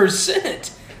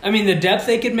 100%. I mean, the depth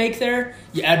they could make there,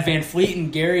 you add Van Fleet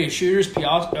and Gary as shooters,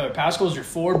 Pascal's your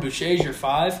 4, Boucher's your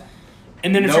 5.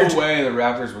 And then if No way the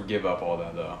Raptors would give up all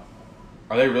that, though.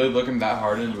 Are they really looking that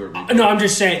hard into a rebuild? No, I'm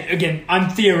just saying, again,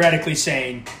 I'm theoretically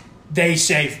saying they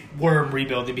say we're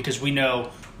rebuilding because we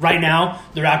know right now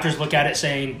the Raptors look at it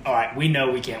saying, all right, we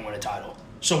know we can't win a title.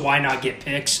 So why not get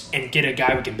picks and get a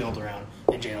guy we can build around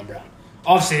in Jaylen Brown?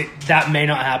 Obviously, that may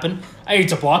not happen. I think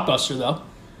it's a blockbuster, though.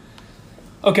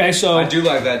 Okay, so I do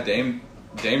like that Dame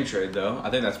trade, though. I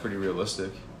think that's pretty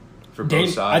realistic for both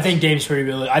sides. I think Dame's pretty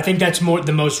realistic. I think that's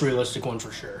the most realistic one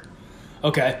for sure.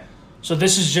 Okay, so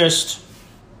this is just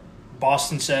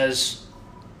Boston says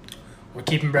we're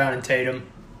keeping Brown and Tatum.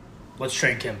 Let's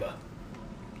trade Kemba.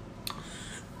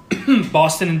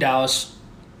 Boston and Dallas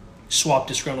swapped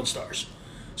disgruntled stars.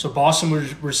 So Boston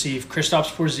would receive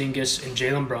Kristaps Porzingis and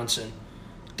Jalen Brunson.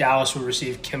 Dallas would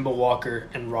receive Kemba Walker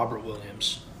and Robert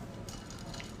Williams.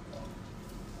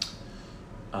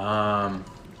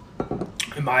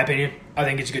 In my opinion, I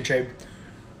think it's a good trade.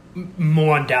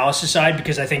 More on Dallas' side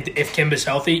because I think if Kemba's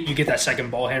healthy, you get that second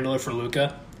ball handler for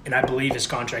Luka, and I believe his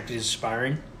contract is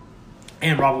expiring.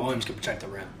 And Robert Williams can protect the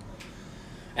rim.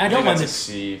 And I don't mind that's a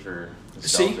C for the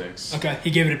Celtics. C? Okay,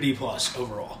 he gave it a B+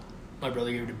 overall. My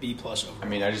brother gave it a B+ overall. I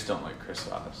mean, I just don't like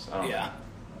Kristaps. Yeah.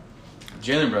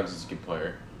 Jalen Brunson's a good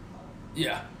player.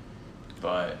 Yeah.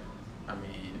 But, I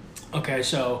mean... Okay,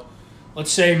 so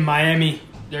let's say Miami's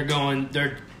going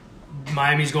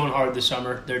hard this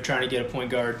summer. They're trying to get a point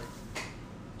guard.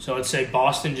 So let's say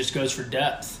Boston just goes for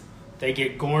depth. They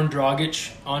get Goran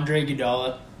Dragic, Andre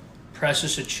Iguodala,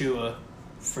 Precious Achiuwa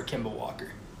for Kemba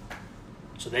Walker.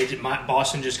 So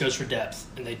Boston just goes for depth,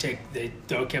 and they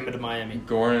throw Kemba to Miami.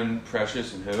 Goran,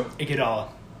 Precious, and who? Iguodala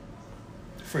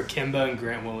for Kemba and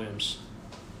Grant Williams.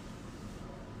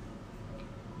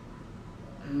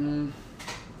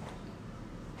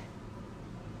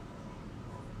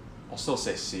 I'll still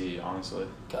say C, honestly.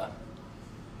 Okay.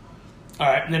 All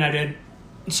right, and then I did.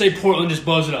 Let's say Portland just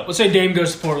blows it up. Let's say Dame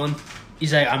goes to Portland.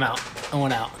 He's like, I'm out. I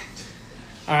want out.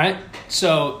 All right,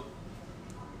 so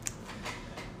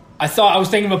I was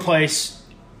thinking of a place.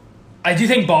 I do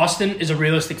think Boston is a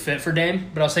realistic fit for Dame,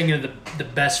 but I was thinking of the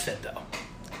best fit, though.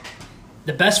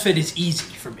 The best fit is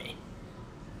easy for me.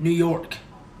 New York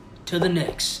to the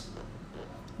Knicks.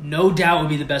 No doubt would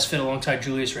be the best fit alongside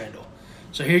Julius Randle.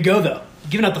 So here you go, though.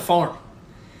 Giving out the farm.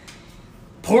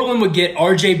 Portland would get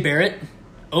R.J. Barrett,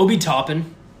 Obi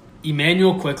Toppin,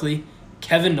 Emmanuel Quickley,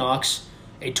 Kevin Knox,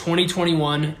 a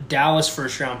 2021 Dallas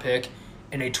first-round pick,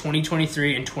 and a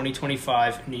 2023 and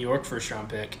 2025 New York first-round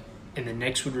pick, and the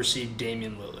Knicks would receive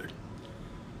Damian Lillard.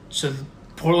 So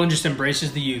Portland just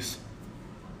embraces the youth.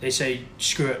 They say,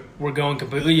 screw it. We're going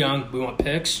completely young. We want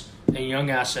picks and young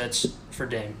assets for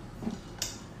Dame.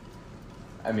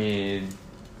 I mean,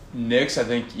 Knicks, I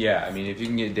think, yeah. I mean, if you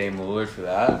can get Dame Lillard for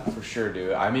that, for sure,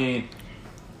 dude. I mean,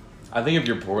 I think if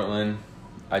you're Portland,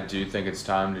 I do think it's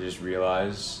time to just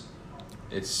realize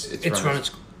it's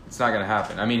not going to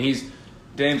happen. I mean,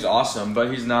 Dame's awesome, but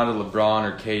he's not a LeBron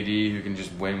or KD who can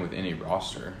just win with any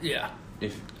roster. Yeah.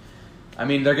 I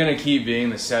mean, they're going to keep being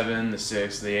the 7, the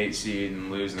 6, the 8 seed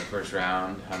and lose in the first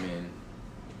round. I mean,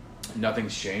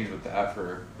 nothing's changed with that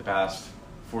for the past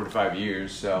 4 to 5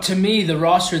 years. So to me, the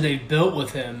roster they've built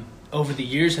with him over the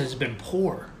years has been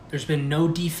poor. There's been no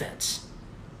defense.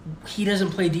 He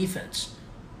doesn't play defense.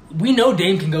 We know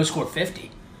Dame can go score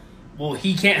 50. Well,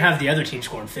 he can't have the other team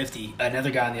scoring 50,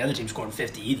 another guy on the other team scoring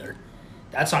 50 either.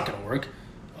 That's not going to work.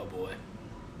 Oh, boy.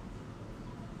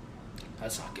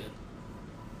 That's not good.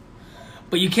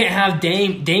 But you can't have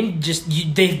Dame.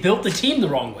 They've built the team the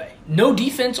wrong way. No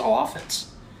defense, all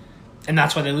offense. And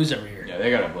that's why they lose every year. Yeah, they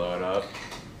got to blow it up.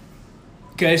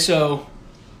 Okay, so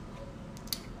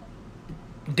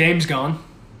Dame's gone.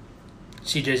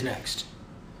 CJ's next.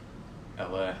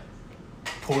 LA.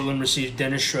 Portland receives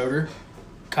Dennis Schroeder,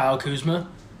 Kyle Kuzma,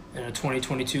 and a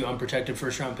 2022 unprotected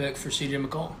first-round pick for CJ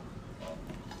McCollum.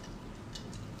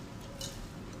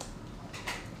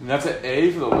 And that's an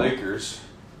A for the Lakers.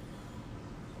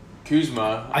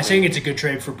 Kuzma. I think it's a good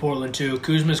trade for Portland, too.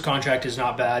 Kuzma's contract is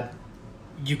not bad.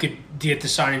 You could get the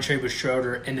sign and trade with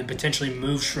Schroeder and then potentially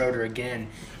move Schroeder again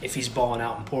if he's balling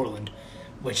out in Portland,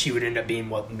 which he would end up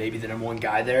being, maybe the number one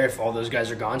guy there if all those guys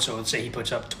are gone. So let's say he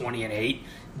puts up 20 and 8.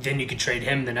 Then you could trade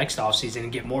him the next offseason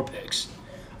and get more picks.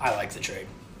 I like the trade.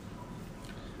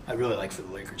 I really like for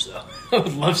the Lakers, though. I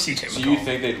would love CJ McCollum. Do you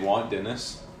think they'd want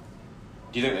Dennis?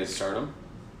 Do you think they'd start him?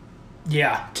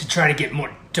 Yeah, to try to get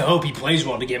more, to hope he plays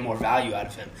well to get more value out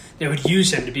of him. They would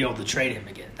use him to be able to trade him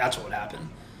again. That's what would happen.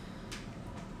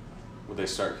 Would they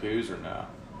start Kuz or no?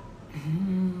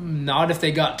 Not if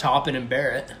they got Toppin and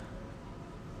Barrett.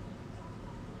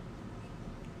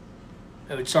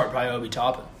 They would start probably Obi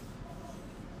Toppin.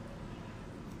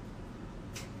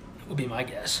 Would be my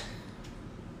guess.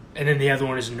 And then the other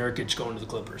one is Nurkic going to the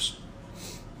Clippers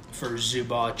for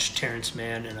Zubac, Terrence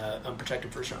Mann, and an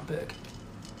unprotected first-round pick.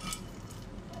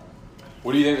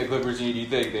 What do you think the Clippers need? Do you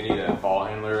think they need a ball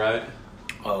handler, right?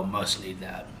 Oh, must need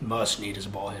that. Must need as a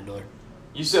ball handler.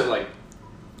 You said, like,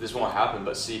 this won't happen,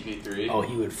 but CP3? Oh,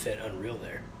 he would fit unreal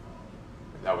there.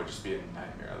 That would just be a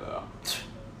nightmare, though.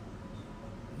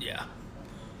 Yeah.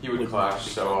 He would clash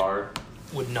so hard.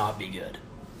 Would not be good.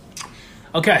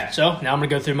 Okay, so now I'm going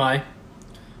to go through my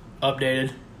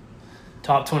updated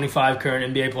top 25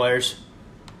 current NBA players,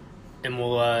 and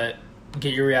we'll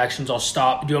get your reactions. I'll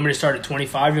stop. Do you want me to start at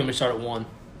 25 or do you want me to start at 1?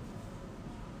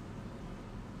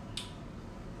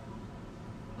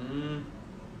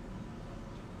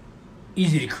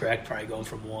 Easy to correct, probably going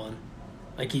from 1.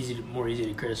 Like, more easy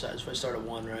to criticize if I start at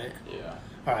 1, right? Yeah.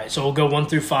 All right, so we'll go 1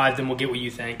 through 5, then we'll get what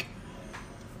you think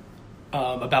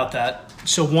about that.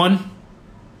 So 1,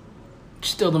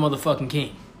 still the motherfucking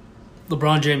king.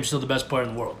 LeBron James still the best player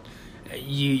in the world.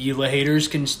 You haters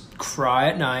can cry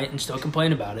at night and still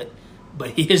complain about it,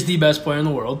 but he is the best player in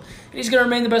the world, and he's going to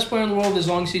remain the best player in the world as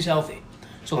long as he's healthy.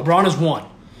 So LeBron is 1.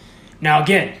 Now,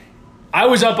 again, I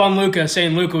was up on Luka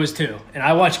saying Luka was 2, and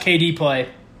I watched KD play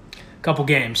a couple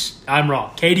games. I'm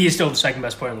wrong. KD is still the second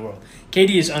best player in the world.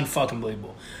 KD is unfucking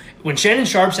believable. When Shannon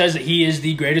Sharp says that he is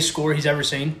the greatest scorer he's ever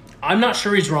seen, I'm not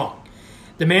sure he's wrong.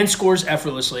 The man scores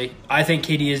effortlessly. I think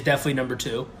KD is definitely number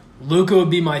 2. Luka would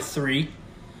be my 3.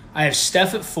 I have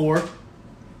Steph at 4.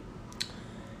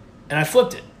 And I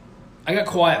flipped it. I got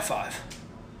Kawhi at 5.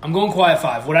 I'm going Kawhi at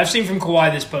 5. What I've seen from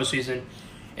Kawhi this postseason,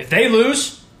 if they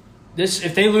lose,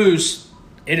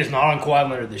 it is not on Kawhi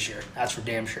Leonard this year. That's for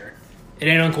damn sure. It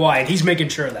ain't on Kawhi, and he's making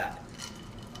sure of that.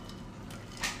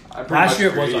 Last year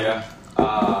it was on him.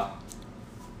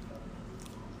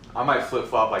 I might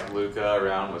flip-flop like Luka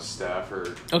around with Steph or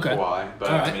Kawhi, but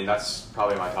right. I mean, that's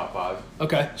probably my top 5.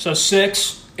 Okay, so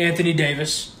 6, Anthony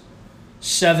Davis.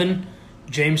 7,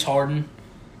 James Harden.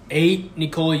 8,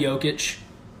 Nikola Jokic.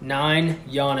 9,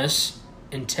 Giannis.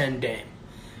 And 10, Dame.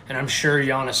 And I'm sure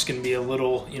Giannis is going to be a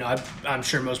little, I'm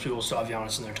sure most people will still have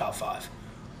Giannis in their top 5.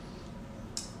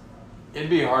 It'd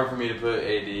be hard for me to put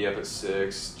AD up at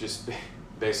 6, just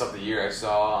based off the year I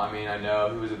saw. I mean, I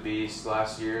know he was a beast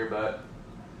last year, but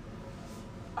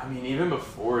I mean, even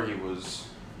before he was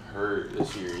hurt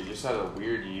this year, he just had a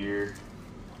weird year.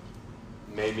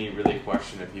 Made me really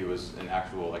question if he was an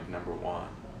actual, number 1.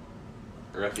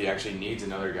 Or if he actually needs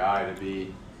another guy to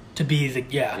be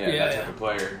that type of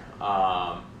player.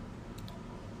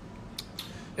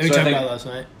 We talked about last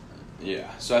night. Yeah,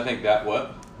 so I think that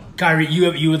Kyrie,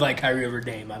 you would like Kyrie over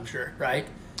Dame, I'm sure, right?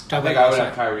 I think I would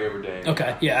have Kyrie over Dame.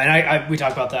 Okay, yeah, and we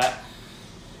talked about that.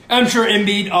 I'm sure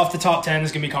Embiid off the top 10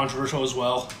 is going to be controversial as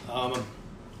well.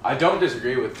 I don't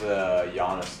disagree with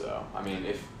Giannis, though. I mean,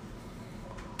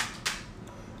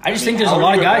 I think there's a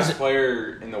lot of guys. Best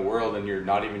player in the world, and you're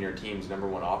not even your team's number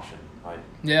 1 option.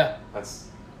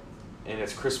 And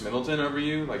it's Chris Middleton over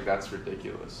you. That's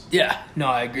ridiculous. Yeah, no,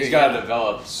 I agree. He's got to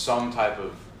develop some type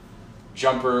of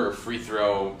jumper or free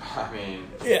throw. I mean,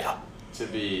 to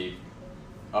be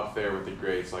up there with the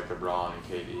greats like LeBron and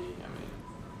KD. I mean,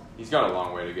 he's got a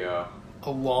long way to go. A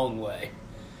long way.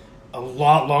 A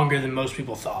lot longer than most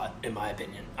people thought, in my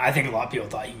opinion. I think a lot of people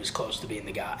thought he was close to being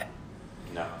the guy.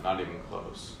 No, not even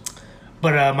close.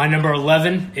 But my number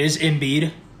 11 is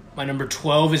Embiid. My number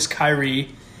 12 is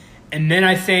Kyrie. And then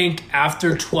I think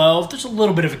after 12, there's a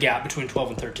little bit of a gap between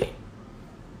 12 and 13.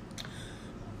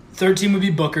 13 would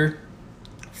be Booker,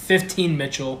 15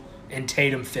 Mitchell, and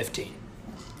Tatum 15.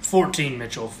 14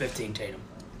 Mitchell, 15 Tatum.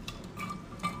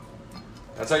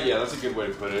 That's a good way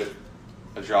to put it.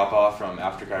 A drop-off from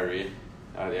after Kyrie.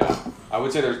 I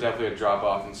would say there's definitely a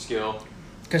drop-off in skill.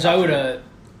 Because I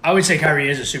would say Kyrie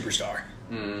is a superstar.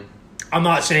 Mm.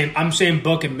 I'm saying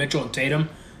Book and Mitchell and Tatum,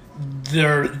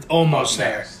 they're almost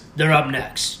there. They're up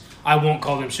next. I won't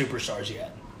call them superstars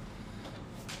yet.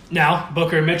 Now,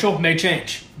 Booker and Mitchell may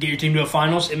change. Get your team to a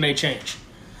finals, it may change.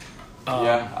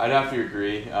 I'd have to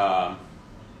agree. I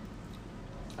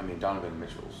mean, Donovan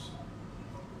Mitchell's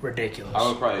ridiculous. I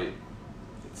would probably.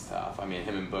 It's tough. I mean,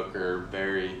 him and Booker are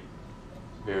very,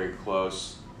 very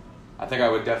close. I think I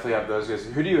would definitely have those guys.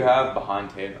 Who do you have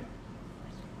behind Tatum?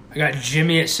 I got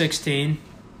Jimmy at 16.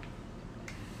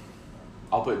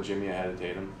 I'll put Jimmy ahead of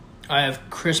Tatum. I have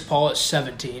Chris Paul at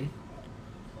 17.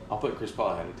 I'll put Chris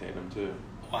Paul ahead of Tatum too.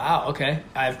 Wow, okay.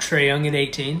 I have Trae Young at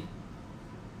 18.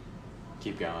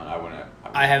 Keep going. I wouldn't.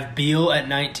 I have Beal at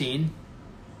 19.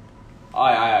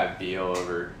 I have Beal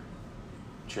over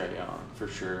Trae Young for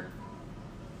sure.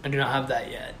 I do not have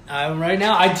that yet. Right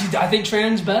now, I think Trae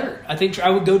Young's better. I think I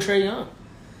would go Trae Young.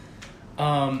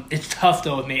 It's tough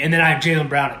though with me, and then I have Jaylen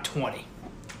Brown at 20,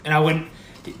 and I wouldn't.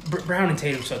 Brown and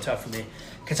Tatum's so tough for me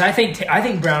because I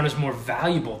think Brown is more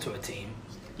valuable to a team.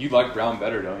 You like Brown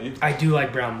better, don't you? I do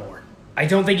like Brown more. I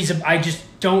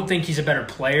just don't think he's a better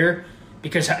player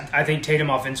because I think Tatum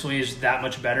offensively is that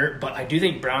much better. But I do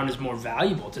think Brown is more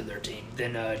valuable to their team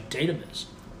than Tatum is.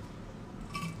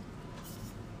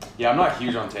 Yeah, I'm not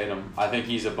huge on Tatum. I think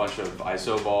he's a bunch of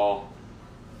iso ball.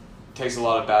 Takes a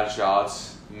lot of bad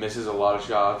shots. Misses a lot of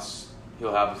shots.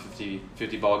 He'll have a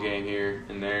 50 ball game here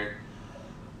and there.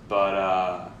 But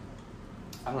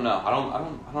I don't know.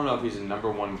 I don't know if he's a number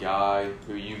one guy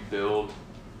who you build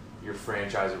your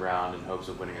franchise around in hopes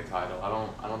of winning a title.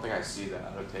 I don't think I see that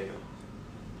out of Tatum.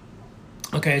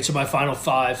 Okay, so my final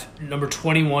 5. Number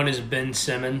 21 is Ben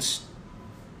Simmons.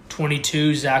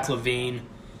 22, Zach LaVine.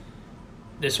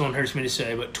 This one hurts me to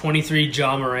say, but 23,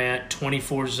 Ja Morant,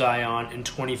 24, Zion, and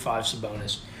 25,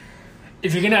 Sabonis.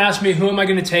 If you're going to ask me who am I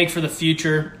going to take for the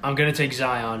future, I'm going to take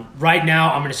Zion. Right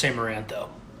now, I'm going to say Morant, though.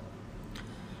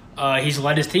 He's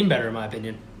led his team better, in my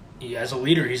opinion. As a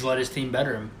leader, he's led his team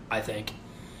better, I think.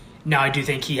 Now, I do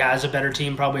think he has a better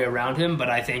team probably around him, but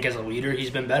I think as a leader, he's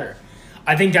been better.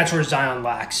 I think that's where Zion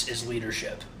lacks is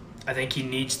leadership. I think he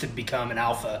needs to become an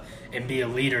alpha and be a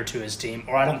leader to his team,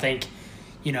 or I don't think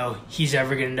he's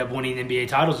ever going to end up winning NBA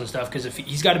titles and stuff because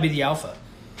he's got to be the alpha.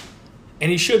 And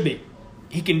he should be.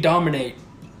 He can dominate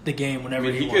the game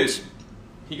whenever he wants.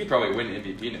 He could probably win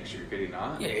MVP next year, could he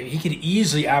not? Yeah, he could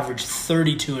easily average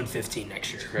 32 and 15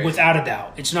 next year, without a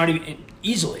doubt. It's not even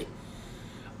easily.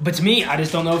 But to me, I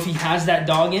just don't know if he has that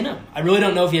dog in him. I really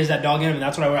don't know if he has that dog in him, and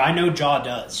that's what I know Ja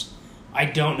does. I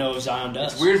don't know if Zion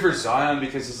does. It's weird for Zion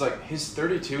because it's like his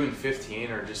 32 and 15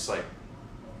 are just like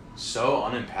so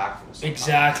unimpactful sometimes.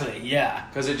 Exactly, yeah.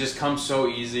 Because it just comes so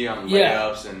easy on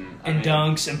layups and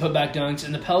dunks and putback dunks,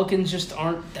 and the Pelicans just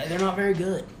aren't. They're not very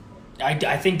good.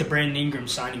 I think the Brandon Ingram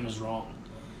signing was wrong.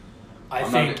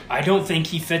 I don't think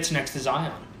he fits next to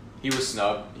Zion. He was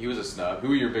snubbed. He was a snub. Who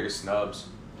were your biggest snubs?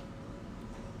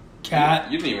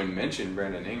 Cat. You didn't even mention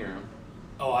Brandon Ingram.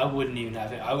 Oh, I wouldn't even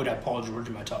have it. I would have Paul George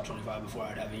in my top 25 before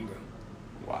I'd have Ingram.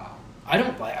 Wow. I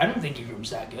don't think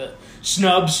Ingram's that good.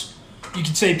 Snubs. You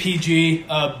could say PG,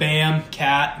 Bam,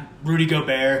 Cat, Rudy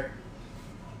Gobert.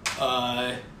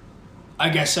 I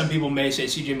guess some people may say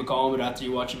CJ McCollum, but after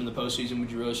you watch him in the postseason,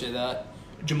 would you really say that?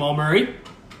 Jamal Murray,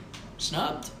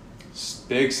 snubbed.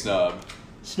 Big snub.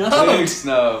 Snubbed. Big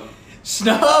snub.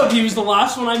 Snubbed. He was the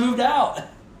last one I moved out.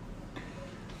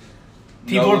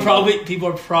 People are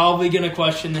probably going to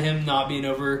question him not being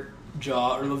over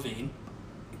Ja or LaVine.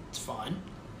 It's fine.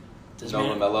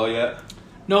 No LaMelo yet?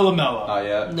 No LaMelo. Not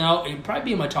yet? No, it'd probably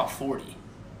be in my top 40.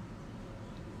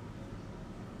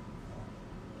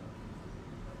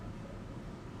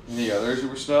 Any others who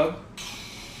were snubbed?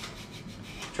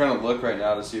 I'm trying to look right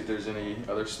now to see if there's any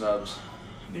other snubs.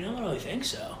 I mean, I don't really think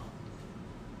so.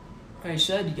 Like I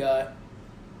said, you got...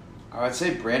 I'd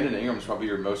say Brandon Ingram's probably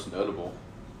your most notable.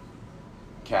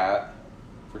 Cat,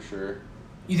 for sure.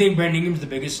 You think Brandon Ingram's the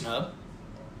biggest snub?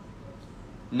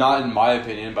 Not in my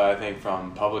opinion, but I think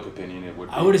from public opinion it would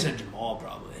be. I would have said Jamal,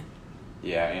 probably.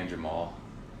 Yeah, and Jamal.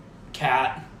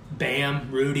 Cat, Bam,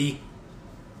 Rudy.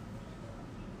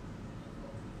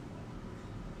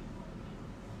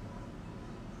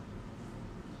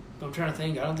 I'm trying to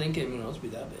think. I don't think anyone else would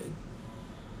be that big.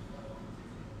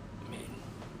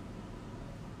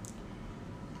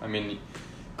 I mean,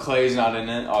 Clay's not in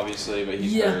it, obviously, but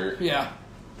he's hurt. Yeah.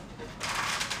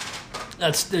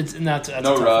 That's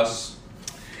no Russ.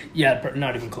 Yeah,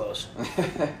 not even close.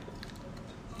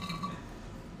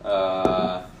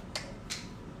 I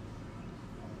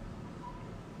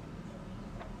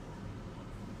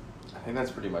think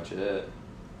that's pretty much it.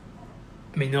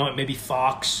 I mean, no, maybe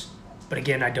Fox, but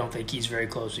again, I don't think he's very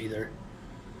close either.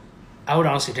 I would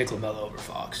honestly take LaMelo over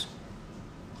Fox.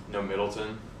 No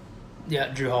Middleton? Yeah,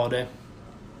 Drew Holiday.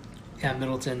 Yeah,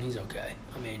 Middleton, he's okay.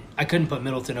 I mean, I couldn't put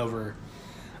Middleton over.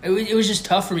 It was just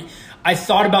tough for me. I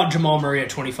thought about Jamal Murray at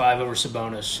 25 over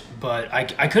Sabonis, but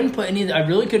I couldn't put any. I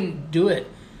really couldn't do it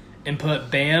and put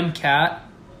Bam, Cat,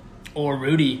 or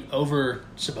Rudy over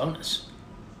Sabonis.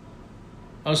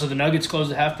 Oh, so the Nuggets closed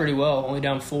the half pretty well, only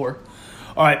down 4.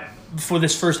 All right, before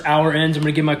this first hour ends, I'm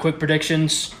going to give my quick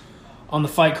predictions on the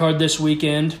fight card this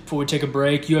weekend before we take a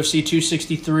break. UFC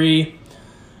 263.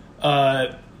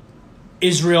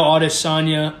 Israel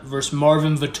Adesanya versus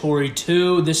Marvin Vettori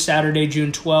 2 this Saturday,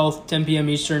 June 12th, 10 p.m.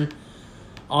 Eastern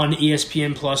on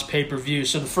ESPN Plus pay-per-view.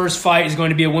 So the first fight is going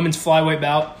to be a women's flyweight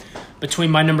bout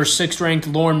between my number 6 ranked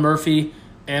Lauren Murphy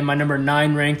and my number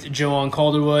 9 ranked Joanne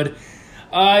Calderwood.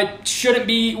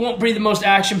 Won't be the most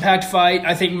action-packed fight.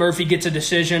 I think Murphy gets a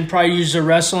decision, probably uses her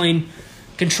wrestling,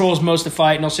 controls most of the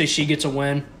fight, and I'll say she gets a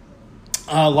win.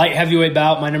 Light heavyweight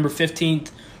bout, my number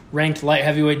 15th ranked light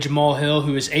heavyweight Jamal Hill,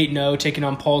 who is 8-0, taking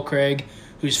on Paul Craig,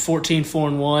 who's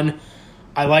 14-4-1.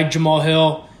 I like Jamal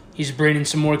Hill. He's bringing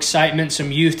some more excitement,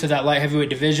 some youth to that light heavyweight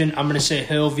division. I'm going to say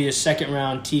Hill via second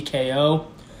round TKO.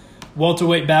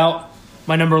 Welterweight bout,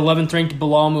 my number 11th ranked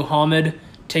Bilal Muhammad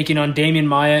taking on Damian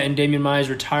Maia in Damian Maia's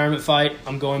retirement fight.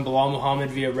 I'm going Bilal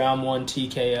Muhammad via round 1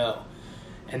 TKO.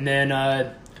 And then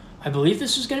I believe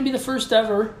this is going to be the first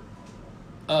ever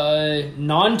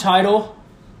non-title,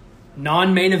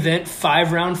 non-main event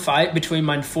 5-round fight between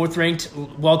my 4th ranked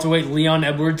welterweight Leon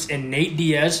Edwards and Nate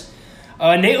Diaz.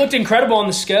 Nate looked incredible on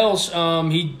the scales.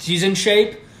 He's in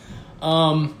shape.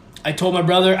 I told my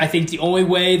brother I think the only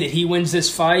way that he wins this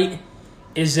fight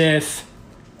is if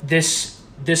this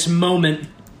moment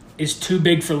is too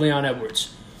big for Leon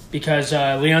Edwards, because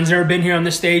Leon's never been here on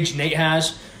this stage. Nate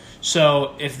has.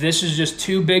 So if this is just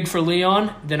too big for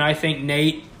Leon, then I think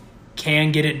Nate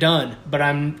can get it done. But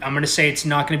I'm going to say it's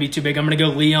not going to be too big. I'm going to go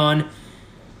Leon.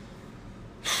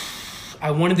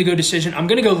 I wanted to go decision. I'm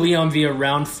going to go Leon via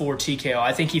round 4 TKO.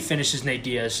 I think he finishes Nate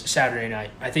Diaz Saturday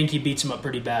night. I think he beats him up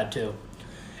pretty bad too.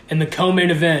 In the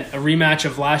co-main event, a rematch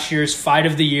of last year's Fight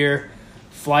of the Year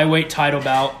flyweight title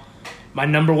bout, my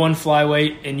number 1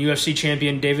 flyweight and UFC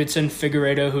champion Davidson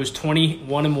Figueiredo, who is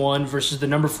 21-1, versus the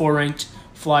number 4 ranked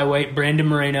flyweight Brandon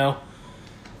Moreno.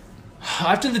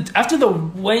 After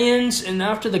the weigh-ins and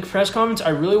after the press conference, I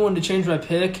really wanted to change my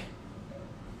pick.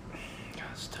 God,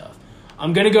 it's tough.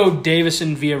 I'm going to go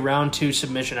Davison via round 2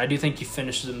 submission. I do think he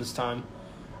finishes him this time.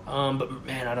 But,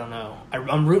 man, I don't know.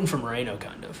 I'm rooting for Moreno,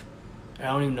 kind of. I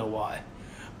don't even know why.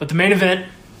 But the main event,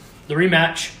 the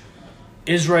rematch,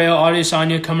 Israel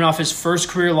Adesanya coming off his first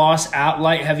career loss at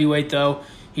light heavyweight, though.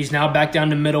 He's now back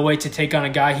down to middleweight to take on a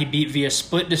guy he beat via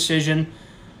split decision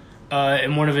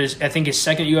in one of his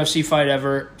second UFC fight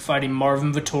ever, fighting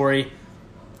Marvin Vettori.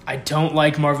 I don't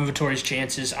like Marvin Vittori's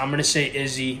chances. I'm going to say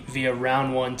Izzy via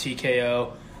round 1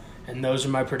 TKO. And those are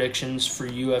my predictions for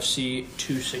UFC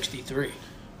 263.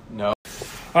 No. All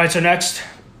right, so next,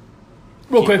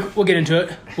 real quick, we'll get into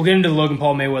it. We'll get into the Logan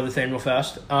Paul Mayweather thing real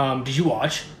fast. Did you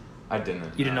watch? I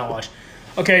didn't. You did not watch.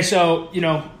 Okay, so,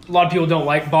 a lot of people don't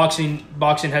like boxing.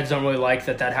 Boxing heads don't really like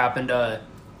that happened.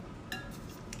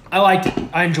 I liked it.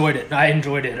 I enjoyed it. I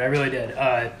really did.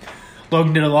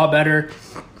 Logan did a lot better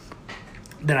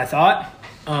than I thought.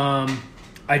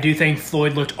 I do think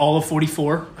Floyd looked all of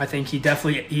 44. I think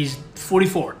he's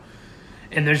 44.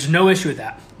 And there's no issue with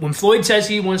that. When Floyd says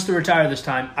he wants to retire this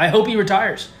time, I hope he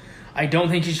retires. I don't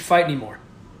think he should fight anymore.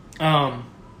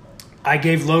 I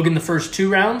gave Logan the first 2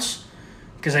 rounds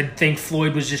because I think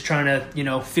Floyd was just trying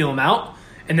to, feel him out.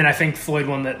 And then I think Floyd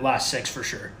won that last 6 for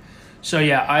sure. So,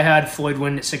 yeah, I had Floyd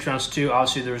win at 6 rounds too.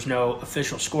 Obviously, there was no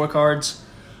official scorecards,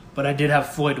 but I did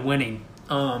have Floyd winning.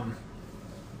 So,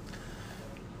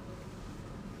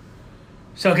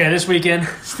 okay, this weekend,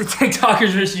 it's the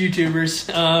TikTokers versus YouTubers.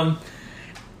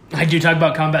 I do talk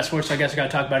about combat sports, so I guess I got to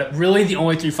talk about it. Really, the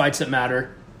only 3 fights that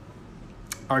matter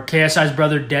are KSI's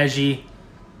brother, Deji,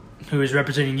 who is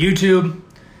representing YouTube,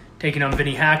 taking on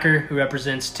Vinny Hacker, who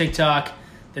represents TikTok.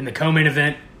 Then the co-main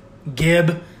event,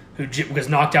 Gib, who was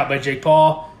knocked out by Jake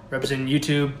Paul, representing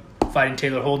YouTube, fighting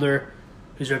Taylor Holder,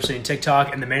 who's representing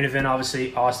TikTok. And the main event,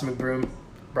 obviously, Austin McBroom,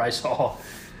 Bryce Hall.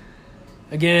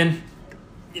 Again,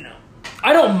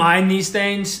 I don't mind these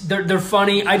things. They're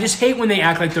funny. I just hate when they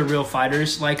act like they're real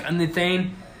fighters. Like on the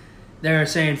thing, they're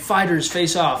saying fighters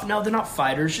face off. No, they're not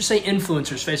fighters. Just say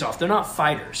influencers face off. They're not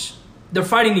fighters. They're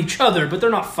fighting each other, but they're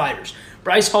not fighters.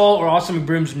 Bryce Hall or Austin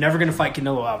McBroom's never going to fight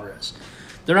Canelo Alvarez.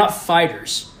 They're not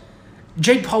fighters.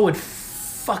 Jake Paul would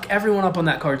fuck everyone up on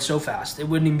that card so fast. It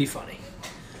wouldn't even be funny.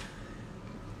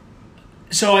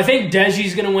 So I think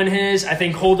Deji's going to win his. I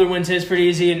think Holder wins his pretty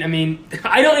easy. And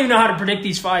I don't even know how to predict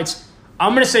these fights.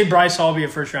 I'm going to say Bryce Hall be a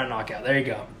first-round knockout. There you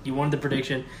go. You wanted the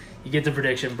prediction. You get the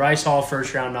prediction. Bryce Hall,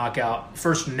 first-round knockout,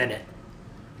 first minute.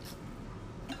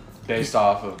 Based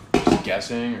off of just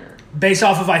guessing? Or based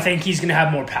off of I think he's going to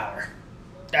have more power.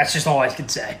 That's just all I can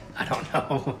say. I don't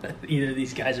know what either of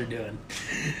these guys are doing.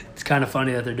 It's kind of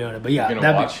funny that they're doing it. But yeah. You're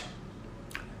going to watch?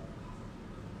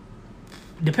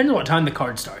 Depends on what time the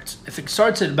card starts. If it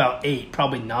starts at about 8,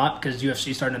 probably not, because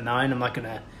UFC starting at 9. I'm not going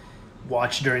to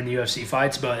watch during the UFC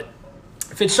fights, but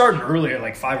if it's starting earlier,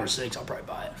 like 5 or 6, I'll probably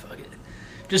buy it. Fuck it.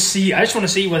 I just want to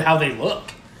see how they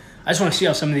look. I just want to see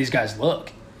how some of these guys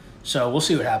look. So we'll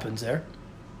see what happens there.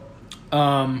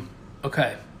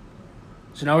 Okay.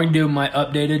 So now we can do my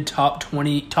updated top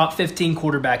 15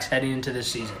 quarterbacks heading into this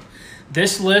season.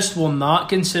 This list will not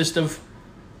consist of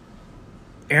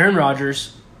Aaron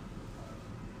Rodgers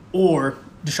or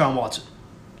Deshaun Watson.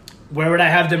 Where would I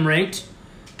have them ranked?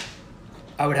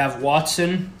 I would have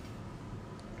Watson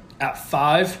at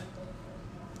 5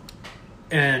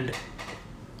 and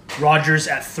Rodgers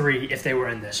at 3 if they were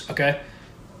in this, okay?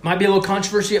 Might be a little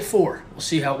controversy at 4. We'll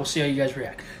see how you guys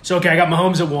react. So, okay, I got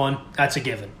Mahomes at 1. That's a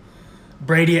given.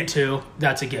 Brady at 2.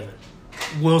 That's a given.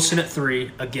 Wilson at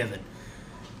 3. A given.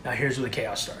 Now, here's where the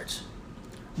chaos starts.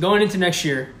 Going into next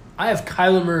year, I have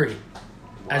Kyler Murray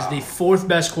as the 4th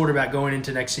best quarterback going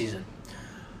into next season.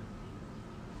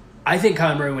 I think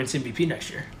Kyler Murray wins MVP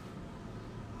next year.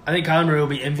 I think Kyler Murray will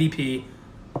be MVP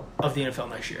of the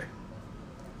NFL next year.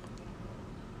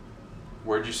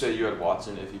 Where'd you say you had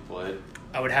Watson if he played?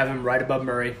 I would have him right above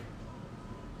Murray.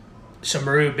 So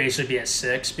Murray would basically be at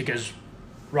 6 because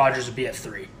Rodgers would be at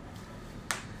 3.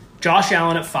 Josh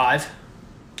Allen at 5.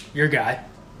 Your guy.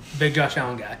 Big Josh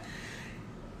Allen guy.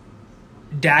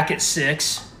 Dak at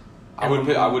 6. I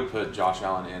would put Josh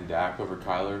Allen and Dak over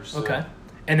Kyler. So. Okay.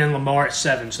 And then Lamar at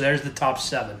 7. So there's the top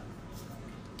 7.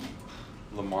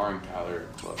 Lamar and Kyler are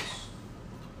close.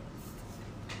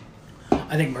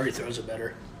 I think Murray throws it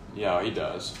better. Yeah, he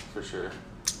does, for sure.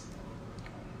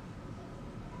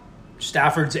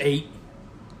 Stafford's 8.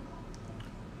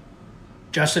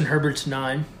 Justin Herbert's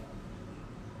 9.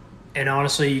 And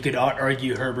honestly, you could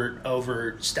argue Herbert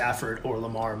over Stafford or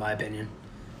Lamar, in my opinion.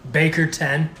 Baker,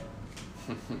 10.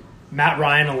 Matt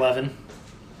Ryan, 11.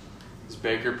 Is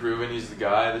Baker proven he's the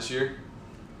guy this year?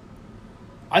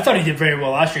 I thought he did very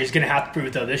well last year. He's going to have to prove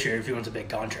it, though, this year if he wants a big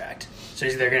contract. So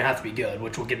they're going to have to be good,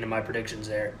 which we'll get into my predictions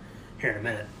there here in a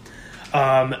minute.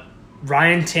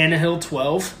 Ryan Tannehill,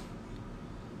 12.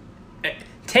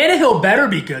 Tannehill better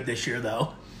be good this year,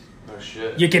 though. Oh,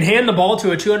 shit. You can hand the ball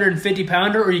to a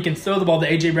 250-pounder, or you can throw the ball to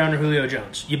A.J. Brown or Julio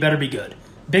Jones. You better be good.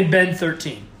 Big Ben,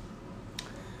 13.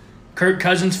 Kirk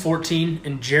Cousins, 14.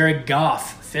 And Jared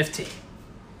Goff, 15.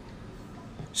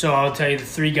 So I'll tell you the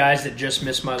 3 guys that just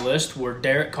missed my list were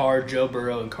Derek Carr, Joe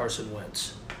Burrow, and Carson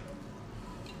Wentz.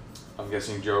 I'm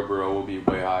guessing Joe Burrow will be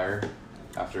way higher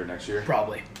after next year.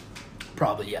 Probably,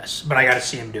 yes. But I got to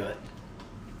see him do it.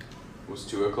 Was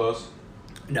Tua close?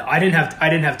 No, I didn't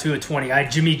have Tua 20. I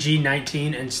had Jimmy G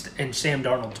 19 and Sam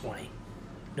Darnold 20.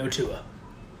 No Tua.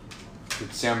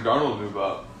 Did Sam Darnold move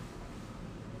up?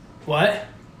 What?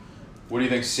 What do you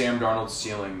think Sam Darnold's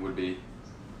ceiling would be?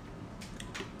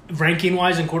 Ranking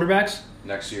wise in quarterbacks?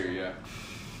 Next year, yeah.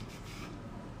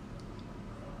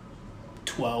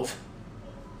 12.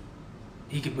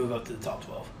 He could move up to the top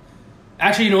 12.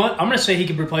 Actually, you know what? I'm going to say he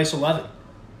could replace 11.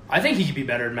 I think he could be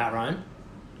better than Matt Ryan.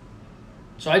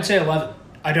 So I'd say 11.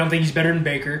 I don't think he's better than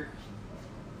Baker.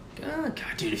 God,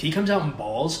 dude, if he comes out in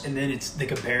balls and then it's the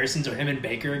comparisons of him and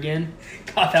Baker again,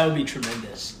 God, that would be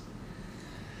tremendous.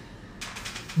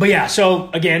 But yeah, so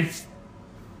again,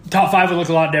 top 5 would look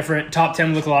a lot different. Top 10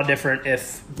 would look a lot different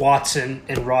if Watson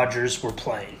and Rodgers were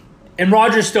playing. And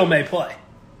Rodgers still may play.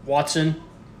 Watson,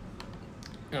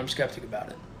 I'm skeptic about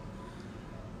it.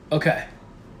 Okay.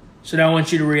 So now I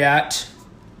want you to react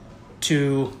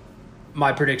to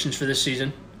my predictions for this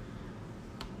season.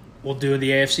 We'll do the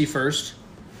AFC first.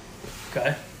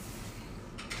 Okay.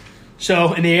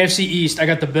 So in the AFC East, I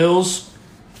got the Bills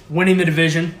winning the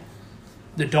division,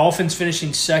 the Dolphins finishing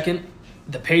 2nd,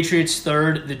 the Patriots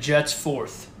 3rd, the Jets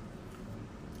 4th.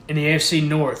 In the AFC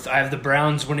North, I have the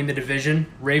Browns winning the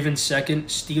division, Ravens 2nd,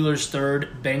 Steelers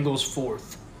 3rd, Bengals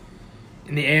 4th.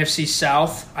 In the AFC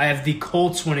South, I have the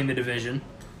Colts winning the division.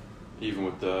 Even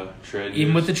with the trade?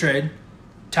 Even with the trade.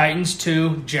 Titans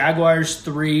 2, Jaguars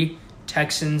 3,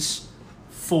 Texans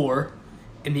 4.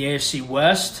 In the AFC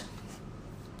West,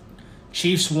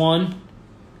 Chiefs 1,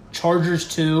 Chargers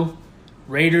 2,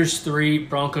 Raiders 3,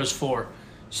 Broncos 4.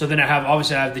 So then I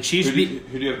have the Chiefs. Who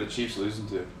do you have the Chiefs losing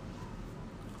to?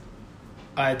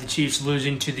 I had the Chiefs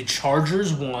losing to the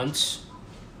Chargers once.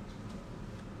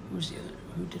 Who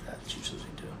did I have the Chiefs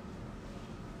losing to?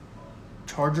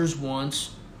 Chargers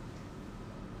once.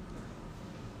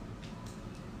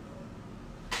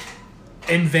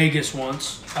 In Vegas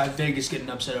once. I had Vegas getting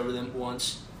upset over them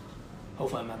once.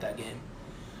 Hopefully I'm at that game.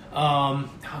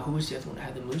 Who was the other one I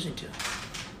had them losing to?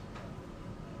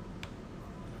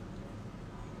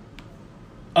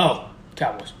 Oh,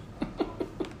 Cowboys.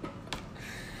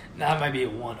 That might be a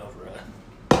 1 over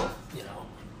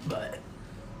but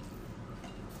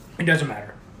it doesn't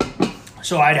matter.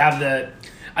 So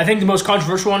I think the most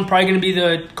controversial one probably going to be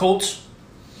the Colts.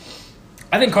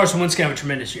 I think Carson Wentz can have a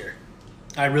tremendous year.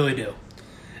 I really do.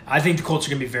 I think the Colts are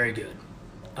going to be very good.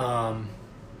 I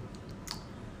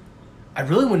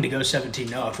really wanted to go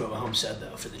 17-0 after what Mahomes said,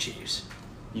 though, for the Chiefs.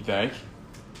 You think?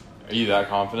 Are you that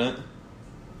confident?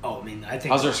 Oh, I mean, I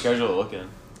think... How's their schedule looking?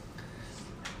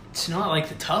 It's not like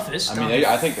the toughest. I mean,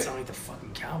 I think... It's not like the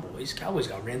fucking Cowboys. Cowboys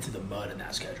got ran through the mud in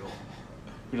that schedule.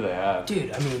 Who do they have?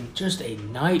 Dude, I mean, just a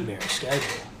nightmare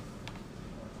schedule.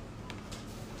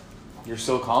 You're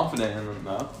so confident in them,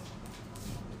 though.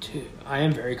 Dude, I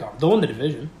am very confident. They'll win the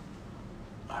division.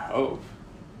 I hope.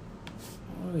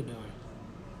 What are we doing?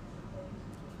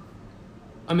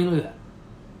 I mean, look at that.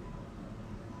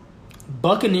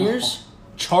 Buccaneers,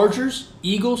 Chargers,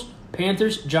 Eagles,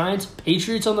 Panthers, Giants,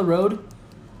 Patriots on the road.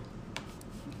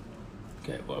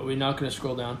 Okay, well, are we not going to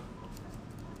scroll down?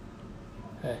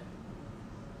 Hey.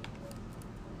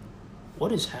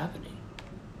 What is happening?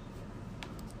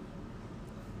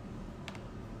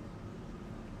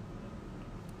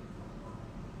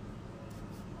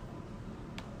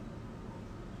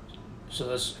 So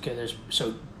that's okay. There's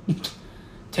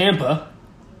Tampa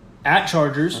at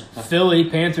Chargers, Philly,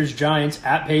 Panthers, Giants,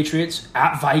 at Patriots,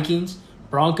 at Vikings,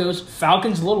 Broncos,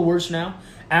 Falcons a little worse now,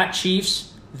 at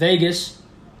Chiefs, Vegas,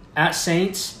 at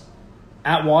Saints,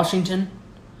 at Washington,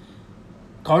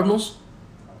 Cardinals.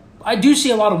 I do see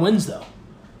a lot of wins though.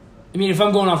 I mean, if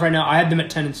I'm going off right now, I had them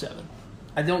at 10-7.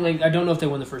 I don't know if they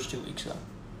win the first 2 weeks though.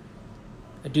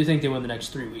 I do think they win the next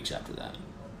 3 weeks after that.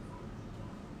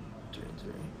 3-3.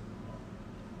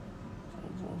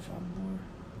 4-4, 5-4,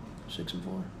 6-4, 7-6,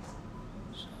 8-6,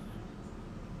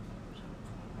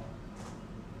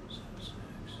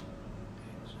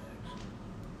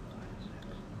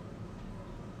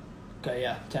 5-6. Okay,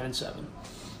 yeah, 10-7.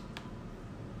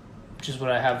 Which is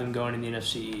what I have them going in the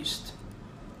NFC East.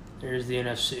 There's the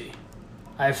NFC.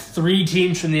 I have 3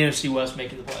 teams from the NFC West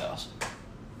making the playoffs.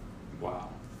 Wow.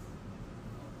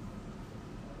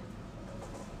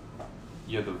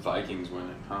 You have the Vikings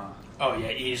winning, huh? Oh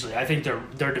yeah, easily. I think their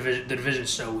division, the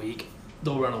division's so weak,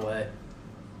 they'll run away.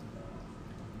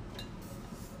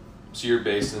 So you're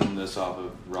basing this off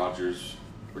of Rodgers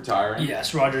retiring?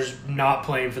 Yes, Rodgers not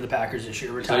playing for the Packers this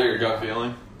year. Is that your gut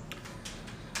feeling?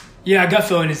 Yeah, gut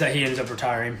feeling is that he ends up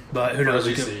retiring, but who knows?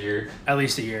 At least a year. At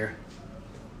least a year.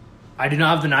 I do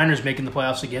not have the Niners making the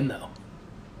playoffs again, though.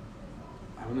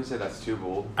 I wouldn't say that's too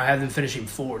bold. I have them finishing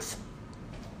 4th.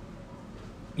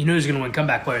 You know who's going to win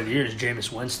comeback player of the year is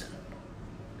Jameis Winston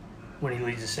when he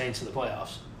leads the Saints to the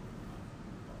playoffs.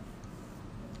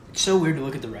 It's so weird to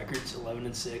look at the records,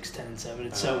 11-6, 10-7.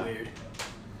 It's so weird.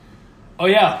 Oh,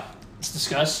 yeah. Let's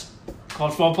discuss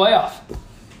college football playoff.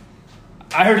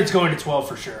 I heard it's going to 12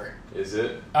 for sure. Is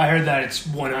it? I heard that it's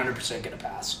 100% going to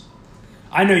pass.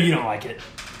 I know you don't like it.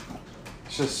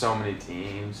 It's just so many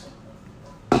teams.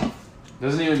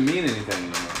 Doesn't even mean anything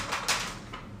anymore.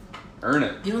 Earn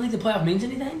it. You don't think the playoff means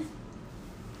anything?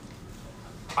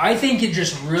 I think it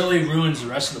just really ruins the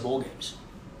rest of the bowl games.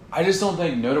 I just don't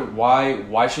think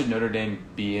why should Notre Dame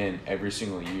be in every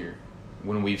single year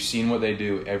when we've seen what they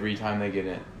do every time they get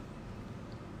in?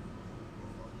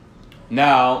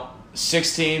 Now,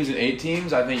 6 teams and 8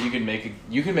 teams, I think you can make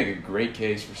a great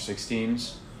case for 6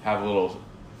 teams. Have a little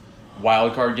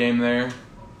wild card game there.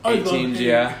 8 teams, 8.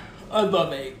 Yeah. I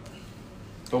love 8.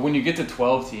 But when you get to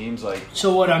 12 teams, like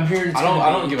so, what I'm hearing, I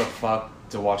don't give a fuck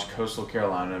to watch Coastal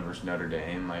Carolina versus Notre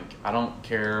Dame. Like I don't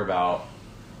care about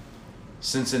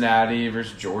Cincinnati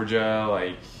versus Georgia.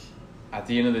 Like at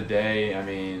the end of the day, I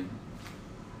mean,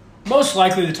 most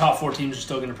likely the top 4 teams are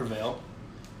still going to prevail.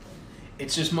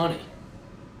 It's just money.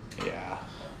 Yeah.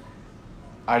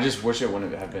 I just wish it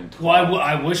wouldn't have been 12. Well,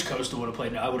 I wish Coastal would have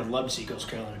played. I would have loved to see Coastal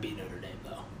Carolina beat Notre Dame,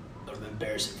 though. That would have been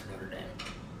embarrassing for Notre Dame.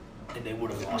 And they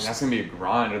would have lost. I mean, that's going to be a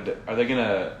grind. Are they going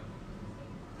to...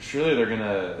 Surely they're going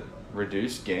to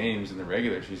reduce games in the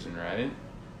regular season, right?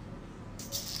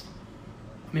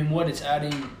 I mean, it's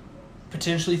adding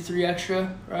potentially 3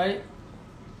 extra, right?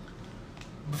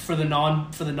 For the non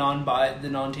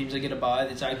teams that get a bye,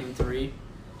 it's adding 3.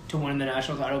 To win the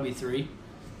national title would be 3.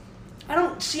 I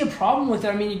don't see a problem with it.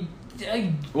 I mean,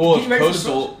 well, if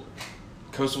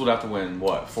Coastal would have to win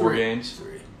what, 4 3 games?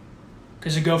 3.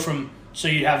 Because it go from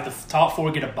you have the top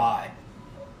 4 get a bye,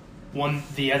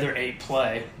 the other 8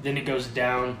 play, then it goes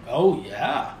down. Oh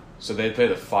yeah. So they play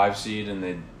the 5 seed,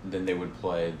 and then they would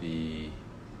play the.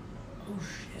 Oh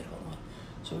shit! Hold on.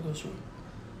 So it goes from.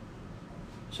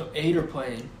 So 8 are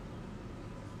playing.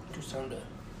 It goes down to.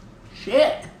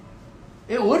 Shit.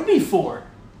 It would be 4.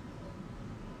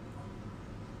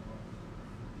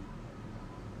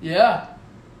 Yeah.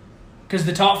 Because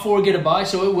the top 4 get a bye,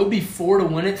 so it would be 4 to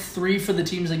win it, 3 for the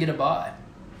teams that get a bye.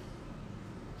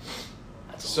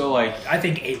 That's So, like, I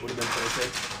think 8 would have been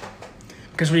perfect.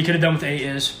 Because what you could have done with 8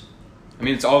 is, I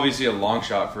mean, it's obviously a long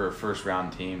shot for a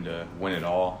first-round team to win it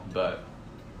all, but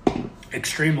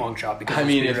extreme long shot. Because I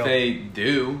mean, if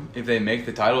they make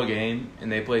the title game and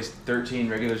they play 13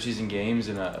 regular season games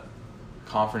in a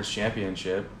conference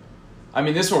championship, I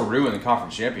mean, this will ruin the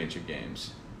conference championship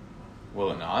games. Will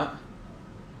it not?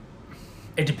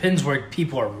 It depends where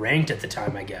people are ranked at the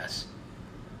time, I guess.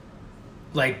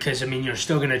 Like, because, I mean, you're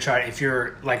still going to try, if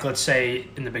you're, like, let's say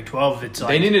in the Big 12, it's like.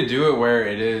 They need to do it where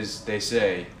it is, they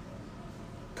say,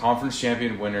 conference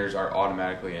champion winners are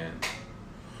automatically in.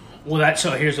 Well,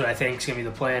 so here's what I think is going to be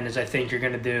the plan, is I think you're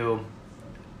going to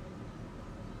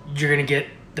get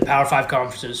the Power 5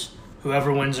 conferences.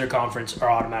 Whoever wins their conference are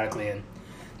automatically in.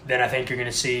 Then I think you're going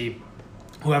to see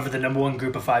whoever the number 1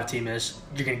 group of 5 team is,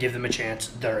 you're going to give them a chance,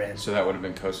 they're in. So that would have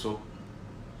been Coastal?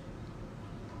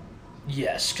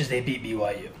 Yes, because they beat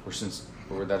BYU.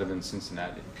 Or would that have been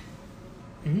Cincinnati?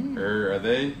 Mm-hmm. Or are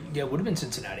they? Yeah, it would have been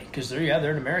Cincinnati, because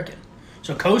they're an American.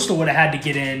 So Coastal would have had to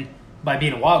get in by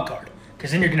being a wild card, because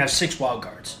then you're going to have 6 wild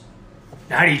cards.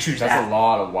 Now, how do you choose that? That's a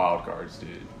lot of wild cards, dude.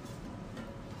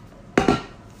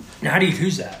 Now, how do you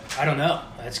choose that? I don't know.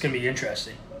 That's going to be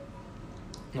interesting.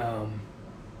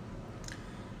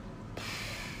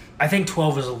 I think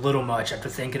 12 is a little much after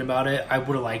thinking about it. I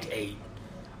would have liked 8,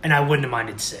 and I wouldn't have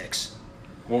minded 6.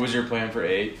 What was your plan for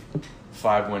 8?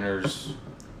 5 winners,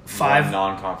 5 1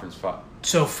 non-conference 5.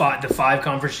 So the 5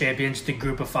 conference champions, the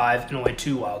group of 5, and only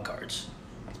 2 wild cards.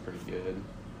 That's pretty good.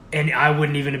 And I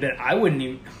wouldn't even have been.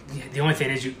 The only thing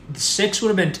is, 6 would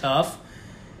have been tough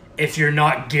if you're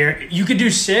not you could do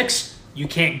 6. You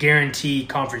can't guarantee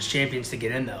conference champions to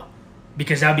get in though,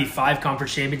 because that would be 5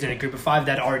 conference champions in a group of 5.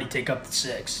 That'd already take up the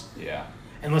 6. Yeah.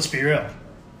 And let's be real,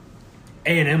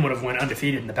 A&M would have went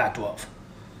undefeated in the Pac-12.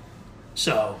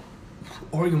 So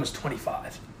Oregon was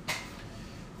 25.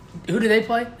 Who did they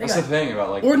play? That's the thing about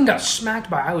like Oregon got smacked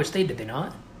by Iowa State, did they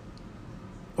not?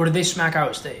 Or did they smack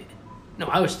Iowa State? No,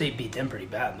 Iowa State beat them pretty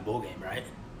bad in the bowl game, right?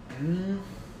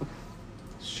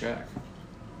 Let's check.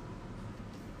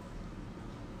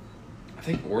 I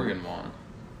think Oregon won.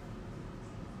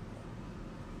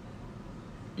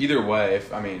 Either way,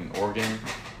 Oregon,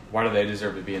 why do they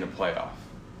deserve to be in a playoff?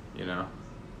 You know?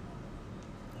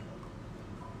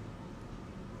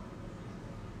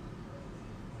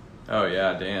 Oh,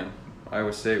 yeah, damn.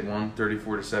 Iowa State won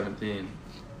 34-17.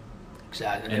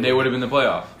 Exactly. And they would have been the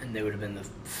playoff. And they would have been the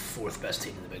 4th best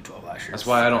team in the Big 12 last year. That's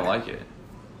why I don't like it.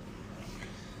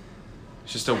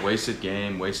 It's just a wasted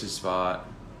game, wasted spot.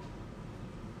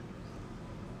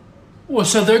 Well,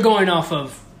 so they're going off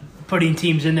of putting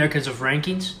teams in there because of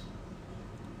rankings?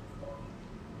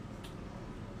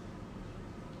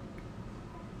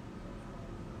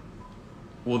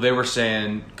 Well, they were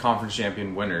saying conference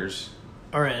champion winners.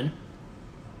 Are in.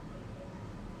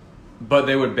 But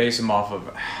they would base them off of,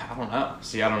 I don't know.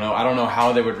 See, I don't know. I don't know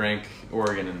how they would rank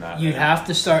Oregon in that. You'd have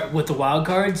to start with the wild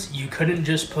cards. You couldn't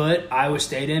just put Iowa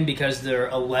State in because they're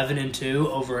 11-2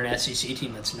 over an SEC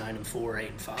team that's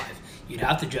 9-4, 8-5. You'd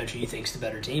have to judge who you think's the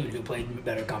better team and who played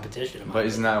better competition. But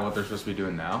isn't that what they're supposed to be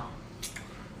doing now?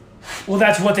 Well,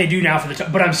 that's what they do now for the.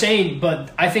 But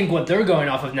I think what they're going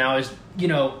off of now is,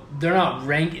 they're not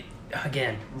ranked.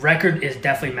 Again, record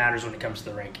definitely matters when it comes to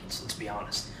the rankings. Let's be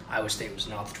honest. Iowa State was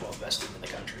not the 12th best team in the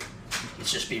country.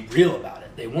 Let's just be real about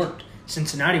it. They weren't.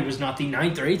 Cincinnati was not the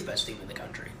 9th or 8th best team in the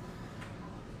country.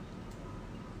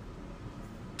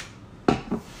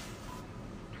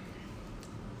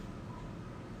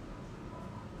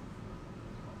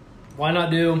 Why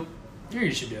not do? Here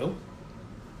you should do.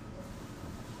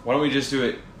 Why don't we just do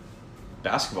it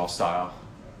basketball style?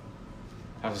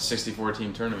 Have a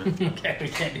 64-team tournament. Okay, we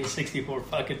can't do 64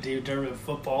 fucking team tournament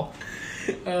football.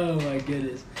 Oh my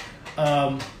goodness.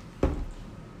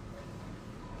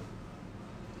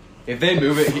 If they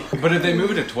move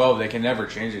it to 12, they can never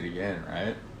change it again,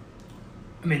 right?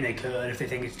 I mean, they could if they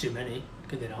think it's too many.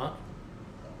 Could they not?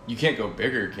 You can't go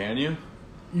bigger, can you?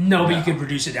 No, but you could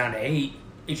reduce it down to 8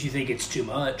 if you think it's too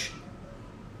much.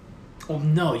 Well,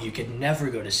 no, you could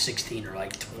never go to 16 or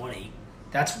 20.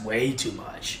 That's way too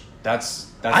much.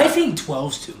 I think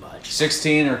 12's too much.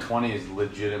 16 or 20 is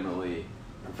legitimately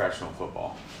professional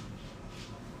football.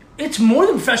 It's more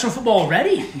than professional football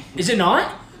already, is it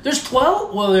not? There's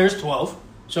 12? Well, there's 12.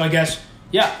 So I guess,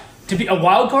 yeah. To be a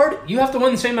wild card, you have to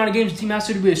win the same amount of games the team has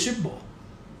to be a Super Bowl.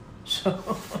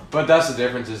 So. But that's the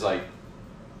difference is a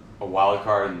wild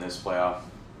card in this playoff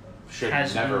should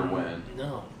never win.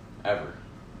 No. Ever.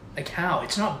 Like how?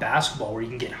 It's not basketball where you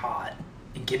can get hot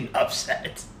and get an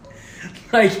upset.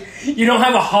 You don't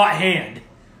have a hot hand.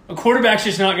 A quarterback's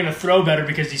just not going to throw better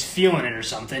because he's feeling it or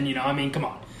something. Come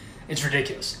on. It's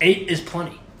ridiculous. 8 is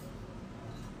plenty.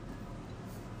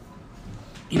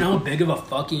 You know how big of a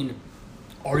fucking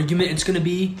argument it's going to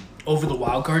be over the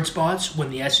wild card spots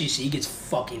when the SEC gets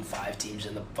fucking 5 teams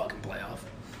in the fucking playoff?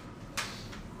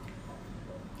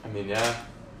 I mean, yeah.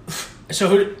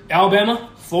 So Alabama,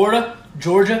 Florida,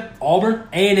 Georgia, Auburn,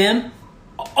 A&M,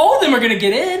 all of them are going to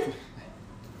get in.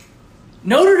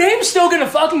 Notre Dame's still going to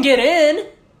fucking get in.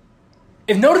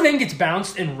 If Notre Dame gets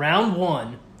bounced in round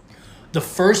 1, the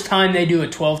first time they do a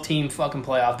 12-team fucking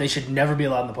playoff, they should never be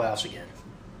allowed in the playoffs again.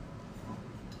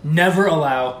 Never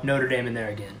allow Notre Dame in there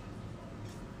again.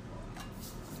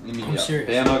 I mean, I'm serious.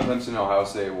 Bama, Clemson, Ohio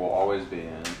State will always be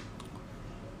in.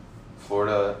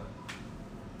 Florida,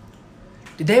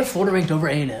 Did they have Florida ranked over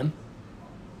A&M?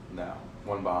 no.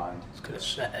 One behind. I was going to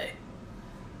say.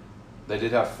 They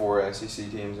did have 4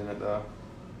 SEC teams in it, though.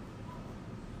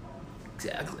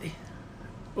 Exactly.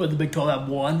 What, the Big 12 have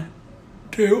 1?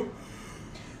 2?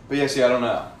 But yeah, see, I don't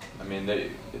know. I mean, they're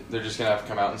just going to have to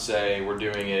come out and say we're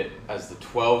doing it as the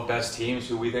 12 best teams,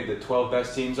 who we think the 12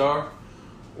 best teams are,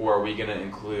 or are we going to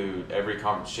include every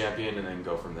conference champion and then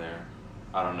go from there?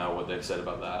 I don't know what they've said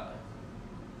about that.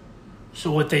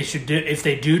 So what they should do, if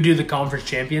they do the conference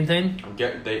champion thing?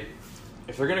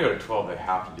 If they're going to go to 12, they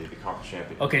have to do the conference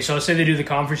champion. Okay, so let's say they do the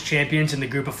conference champions in the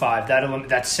group of 5.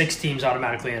 That's 6 teams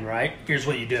automatically in, right? Here's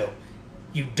what you do.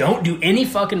 You don't do any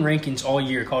fucking rankings all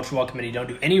year. College Football Committee, don't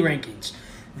do any rankings.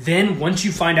 Then once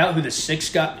you find out who the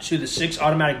 6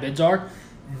 automatic bids are,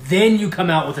 then you come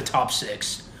out with the top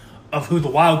 6 of who the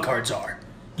wild cards are.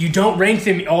 You don't rank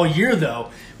them all year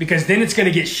though, because then it's going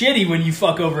to get shitty when you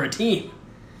fuck over a team.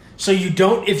 So you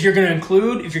don't, if you're going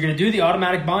to do the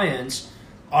automatic buy-ins,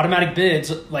 automatic bids,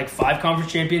 like 5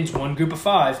 conference champions, 1 group of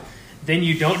 5, then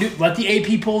you don't let the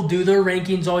AP poll do their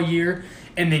rankings all year,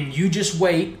 and then you just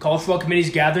wait. College Football Committee's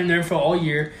gathering their info all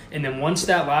year, and then once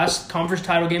that last conference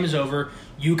title game is over,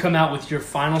 you come out with your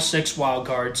final 6 wild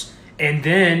cards, and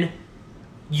then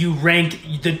you rank.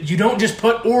 You don't just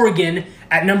put Oregon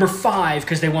at number 5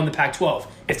 because they won the Pac-12.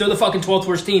 If they're the fucking 12th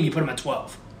worst team, you put them at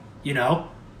 12. You know,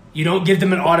 you don't give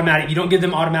them You don't give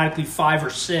them automatically 5 or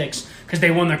 6 because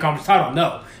they won their conference title.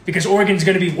 No, because Oregon's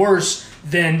going to be worse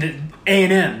than the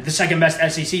A&M, the second best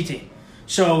SEC team.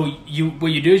 So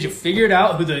what you do is you figure it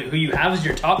out who you have as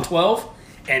your top 12,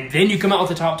 and then you come out with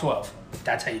the top 12.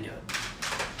 That's how you do it.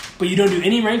 But you don't do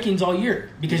any rankings all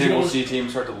year because you think we'll see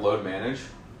teams start to load manage?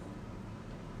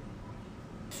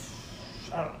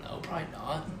 I don't know, probably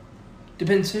not.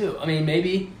 Depends who. I mean,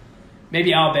 maybe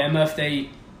Alabama, if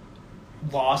they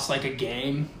lost like a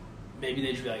game, maybe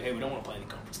they'd just be like, hey, we don't want to play the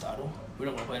conference title. We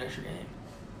don't want to play an extra game.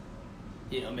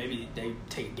 You know, maybe they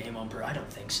take a game on per. I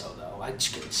don't think so, though. I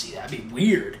just couldn't see that. That'd be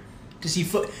weird to see.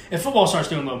 If football starts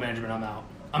doing load management, I'm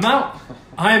out.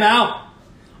 I am out.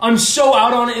 I'm so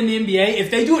out on it in the NBA. If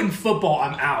they do it in football,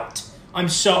 I'm out. I'm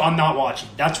not watching.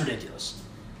 That's ridiculous.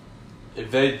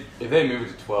 If they move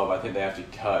it to 12, I think they have to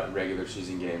cut regular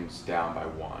season games down by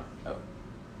 1.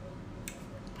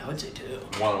 I would say 2.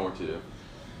 1 or 2.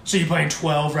 So you're playing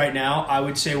 12 right now. I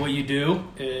would say what you do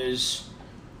is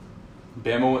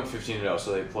Bama went 15-0,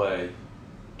 so they play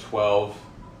 12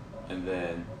 and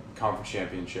then conference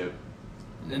championship.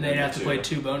 Then they'd have to play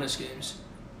 2 bonus games.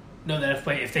 No, they'd have to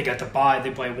play, if they got the bye,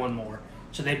 they play 1 more.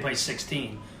 So they'd play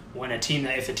 16. But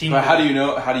how do you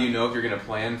know if you're going to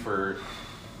plan for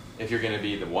if you're going to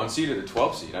be the 1 seed or the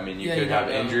 12 seed? I mean, you could have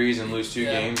injuries and lose 2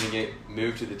 games and get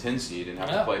moved to the 10 seed and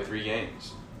have to play 3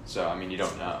 games. So, I mean, you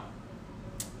don't know.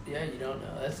 Yeah, you don't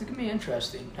know. That's going to be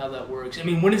interesting how that works. I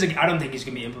mean, when is it? I don't think it's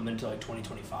going to be implemented until like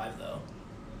 2025, though.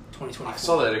 2024. I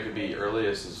saw that it could be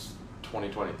earliest as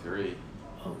 2023.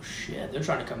 Oh, shit. They're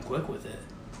trying to come quick with it.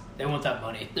 They want that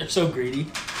money. They're so greedy.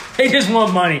 They just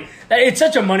want money. It's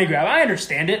such a money grab. I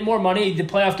understand it. More money. The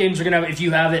playoff games are going to have, if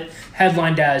you have it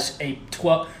headlined as a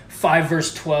 5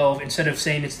 versus 12, instead of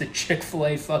saying it's the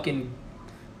Chick-fil-A fucking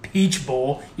Peach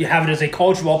Bowl, you have it as a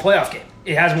college football playoff game.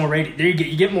 It has more ratings. There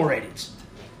you get more ratings.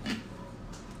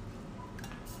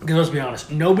 Because let's be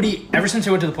honest, ever since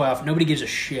they went to the playoff, nobody gives a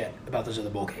shit about those other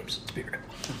bowl games. Let's be real.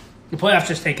 The playoff's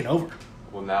just taken over.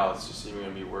 Well, now it's just even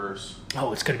going to be worse.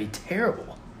 Oh, it's going to be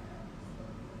terrible.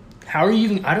 How are you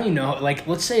even? I don't even know. Like,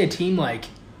 let's say a team like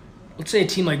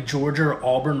Georgia or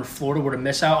Auburn or Florida were to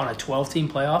miss out on a 12-team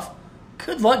playoff.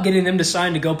 Good luck getting them to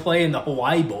sign to go play in the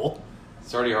Hawaii Bowl.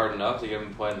 It's already hard enough to get them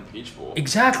to play in the Peach Bowl.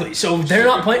 Exactly. So they're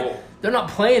not playing. They're not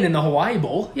playing in the Hawaii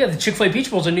Bowl. Yeah, the Chick-fil-A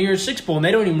Peach Bowl is a New Year's Six Bowl, and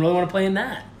they don't even really want to play in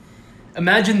that.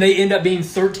 Imagine they end up being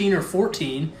 13 or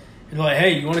 14, and they're like,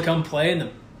 "Hey, you want to come play in the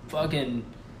fucking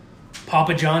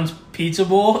Papa John's Pizza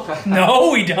Bowl?"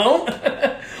 No, we don't.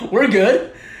 We're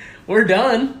good. We're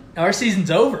done. Our season's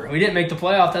over. We didn't make the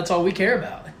playoff. That's all we care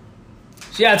about.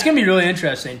 So, yeah, it's going to be really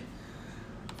interesting.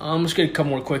 Let's get a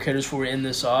couple more quick hitters before we end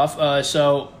this off.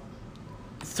 So,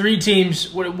 3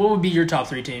 teams. What would be your top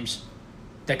 3 teams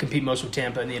that compete most with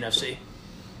Tampa in the NFC?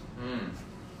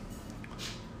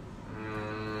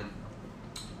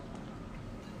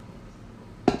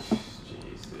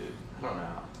 Jeez, dude. I don't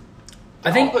know.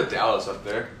 I think I'll put Dallas up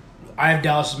there. I have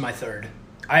Dallas as my 3rd.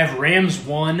 I have Rams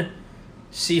 1,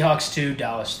 Seahawks 2,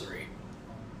 Dallas 3.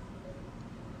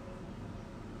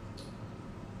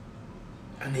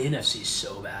 And the NFC is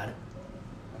so bad.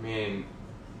 I mean,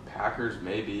 Packers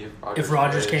maybe If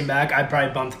Rodgers came back, I'd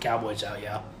probably bump the Cowboys out,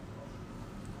 yeah.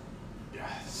 Yeah,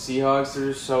 Seahawks, they're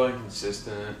just so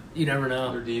inconsistent. You never Their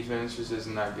know. defense just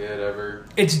isn't that good ever.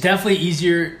 It's definitely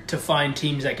easier to find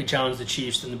teams that could challenge the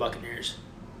Chiefs than the Buccaneers.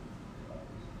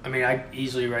 I mean, I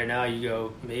easily right now you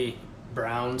go me,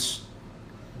 Browns,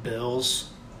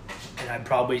 Bills, and I'd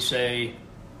probably say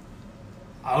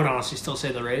I would honestly still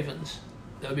say the Ravens.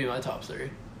 That would be my top 3.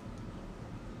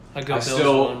 I'd go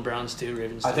Bills 1, Browns 2,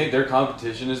 Ravens 2. I think their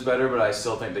competition is better, but I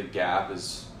still think the gap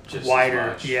is just wider.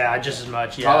 as much. Yeah, just as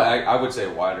much. Yeah. Probably, I would say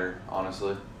wider,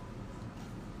 honestly.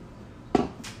 All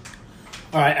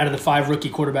right, out of the 5 rookie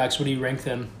quarterbacks, what do you rank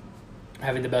them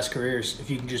having the best careers? If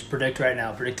you can just predict right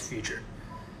now, predict the future.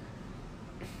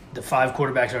 The 5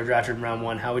 quarterbacks that were drafted in round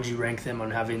 1, how would you rank them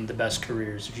on having the best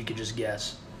careers, if you could just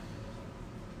guess?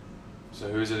 So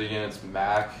who's it again? It's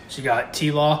Mac. So you got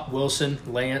T-Law, Wilson,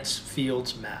 Lance,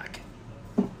 Fields, Mack.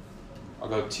 I'll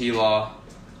go T-Law.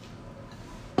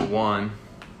 1,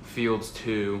 Fields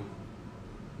 2,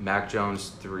 Mac Jones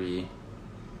 3,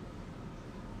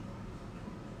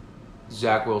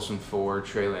 Zach Wilson 4,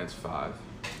 Trey Lance 5.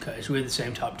 Okay, so we have the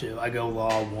same top 2. I go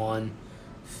Law 1,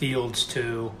 Fields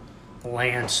 2,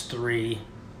 Lance 3,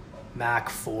 Mack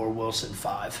 4, Wilson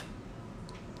 5.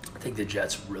 I think the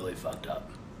Jets really fucked up.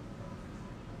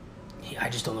 I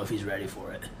just don't know if he's ready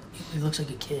for it. He looks like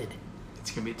a kid.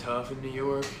 It's going to be tough in New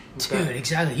York. Dude,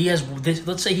 exactly. He has this.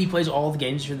 Let's say he plays all the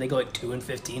games and they go like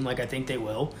 2-15, like I think they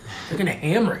will. They're gonna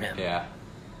hammer him. Yeah.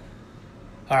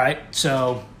 All right.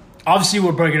 So obviously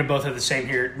we're probably gonna both have the same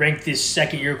here. Rank these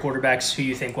 2nd-year quarterbacks who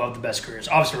you think will have the best careers.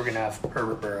 Obviously we're gonna have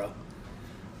Herbert, Burrow.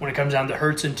 When it comes down to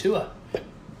Hurts and Tua,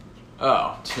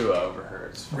 Oh, Tua over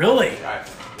Hurts. really,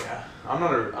 Yeah, I'm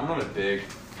not a big.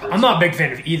 Hurts I'm not a big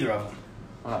fan of either of them.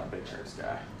 I'm not a big Hurts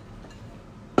guy.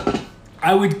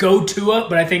 I would go Tua,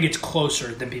 but I think it's closer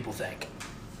than people think.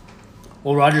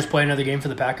 Will Rodgers play another game for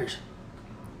the Packers?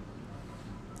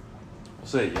 I'll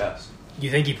say yes.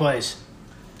 You think he plays?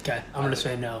 Okay, I'm gonna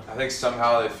say no. I think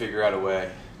somehow they figure out a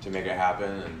way to make it happen,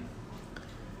 and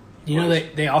You know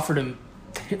they offered him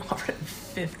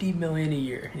 $50 million a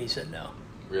year, and he said no.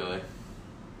 really,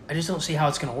 I just don't see how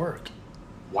it's gonna work.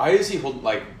 why is he hold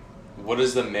like? What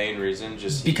is the main reason?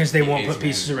 Just Because they he won't hates put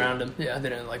pieces management. around him. Yeah, they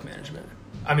didn't like management.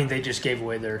 I mean, they just gave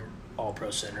away their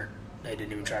all-pro center. They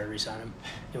didn't even try to re-sign him.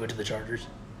 He went to the Chargers.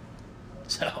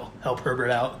 So, help Herbert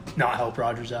out, not help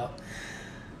Rodgers out.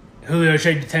 Julio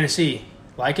traded to Tennessee.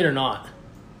 Like it or not?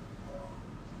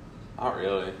 Not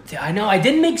really. I know. It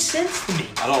didn't make sense to me.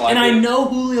 I don't like And it. I know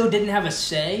Julio didn't have a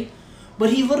say,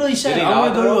 but he literally said, Did he I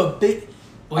want not, to go though? to a big...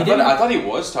 Well, I he didn't. thought he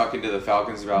was talking to the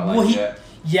Falcons about like Well,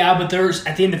 yeah. but there's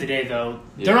at the end of the day, though,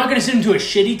 Yeah. they're not going to send him to a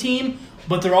shitty team,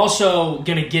 but they're also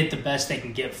going to get the best they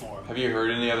can get for him. Have you heard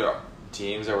any other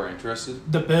teams that were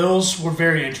interested? The Bills were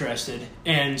very interested,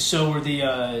 and so were the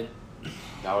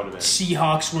That would have been.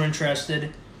 Seahawks were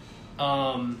interested.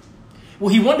 Well,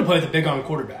 he wanted to play with a big-arm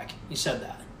quarterback. He said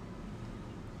that.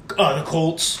 The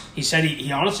Colts. He said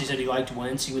he honestly said he liked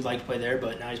Wentz. He would like to play there,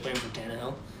 but now he's playing for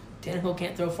Tannehill. Tannehill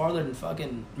can't throw farther than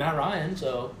fucking Matt Ryan,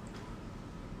 so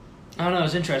I don't know.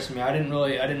 It's interesting to me. I didn't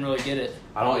really get it.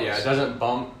 I don't. Yeah, it doesn't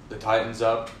bump the Titans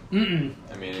up. Mm-mm.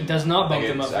 I mean, It does not I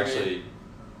think bump them it's up. actually.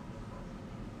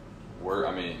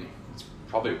 I mean, it's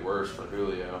probably worse for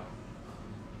Julio.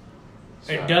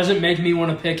 So, It doesn't make me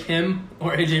want to pick him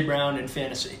or AJ Brown in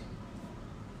fantasy.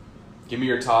 Give me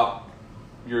your top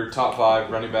 5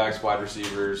 running backs, wide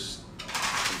receivers, and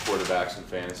quarterbacks in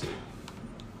fantasy.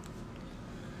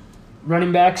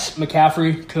 Running backs: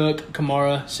 McCaffrey, Cook,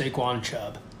 Kamara, Saquon,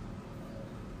 Chubb.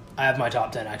 I have my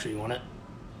top 10. Actually, you want it?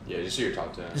 Yeah, just do your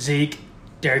top 10. Zeke,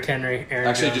 Derrick Henry, Aaron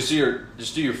Actually, Jones.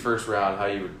 just do your first round. How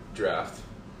you would draft?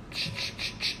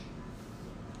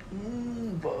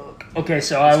 Okay,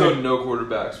 so Let's I go would. no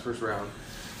quarterbacks first round.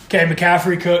 Okay,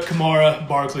 McCaffrey, Cook, Kamara,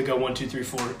 Barkley go 1, 2, 3,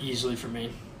 4 easily for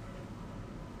me.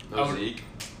 No would- Zeke.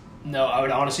 No, I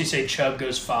would honestly say Chubb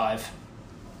goes 5.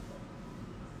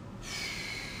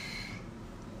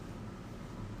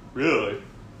 Really?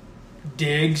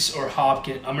 Diggs or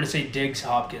Hopkins. I'm gonna say Diggs,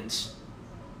 Hopkins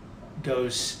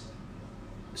goes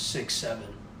 6, 7.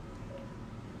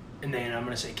 And then I'm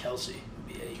going to say Kelsey would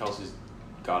be 8. Kelsey's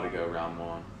got to go round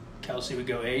 1. Kelsey would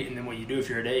go 8, and then what you do if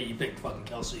you're at 8, you pick fucking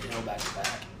Kelsey and Hill back to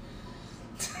back.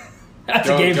 That's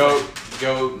a game.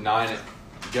 Go 9.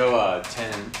 Go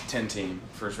 10 team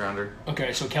first rounder.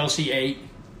 Okay, so Kelsey 8.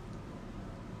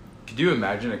 Could you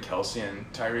imagine a Kelsey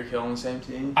and Tyreek Hill on the same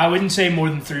team? I wouldn't say more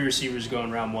than 3 receivers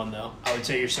going round 1, though. I would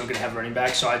say you're still going to have running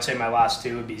backs, so I'd say my last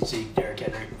 2 would be Zeke, Derrick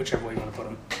Henry, whichever way you want to put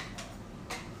them.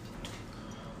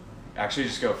 Actually,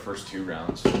 just go first 2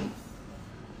 rounds.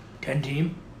 10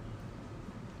 team?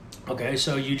 Okay,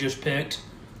 so you just picked...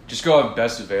 Just go on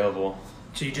best available.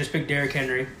 So you just picked Derrick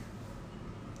Henry.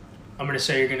 I'm going to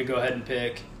say you're going to go ahead and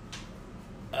pick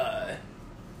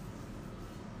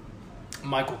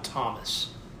Michael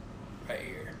Thomas right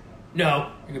here.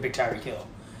 No, you're going to pick Tyreek Hill.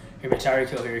 You're going to pick Tyreek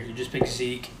Hill here. You just picked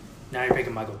Zeke. Now you're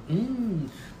picking Michael. You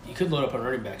could load up on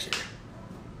running backs here.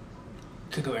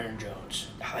 Could go Aaron Jones.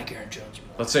 I like Aaron Jones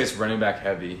more. Let's say it's running back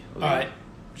heavy. All right.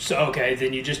 So, okay,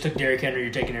 then you just took Derrick Henry.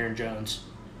 You're taking Aaron Jones.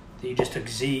 Then you just took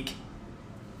Zeke.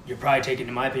 You're probably taking,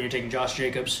 in my opinion, you're taking Josh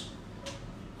Jacobs.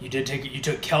 You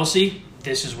took Kelsey.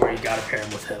 This is where you got to pair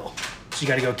him with Hill. So you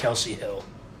got to go Kelsey Hill.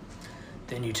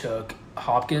 Then you took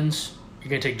Hopkins. You're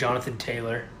going to take Jonathan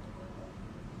Taylor.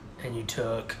 And you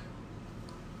took...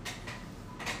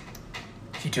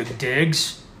 If you took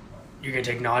Diggs, you're going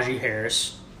to take Najee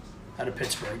Harris out of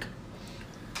Pittsburgh.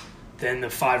 Then the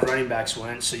 5 running backs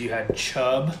went. So you had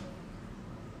Chubb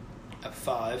at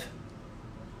 5.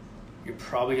 You're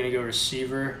probably going to go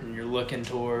receiver, and you're looking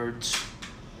towards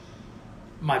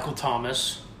Michael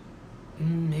Thomas.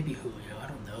 Maybe Julio. I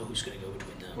don't know who's going to go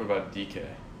between them. What about DK?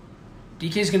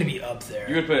 DK's going to be up there.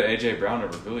 You would put A.J. Brown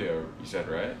over Julio, you said,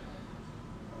 right?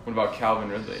 What about Calvin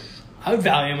Ridley? I would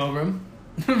value him over him.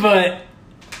 But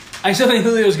I still think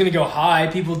Julio's going to go high.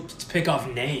 People pick off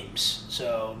names.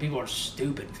 So people are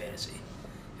stupid in fantasy.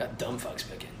 Got dumb fucks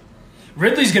picking.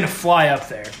 Ridley's going to fly up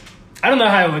there. I don't know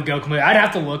how it would go completely. I'd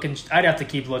have to look, and I'd have to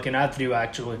keep looking. I have to do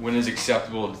actually. When is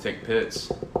acceptable to take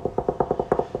Pitts?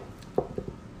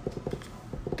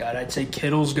 God, I'd say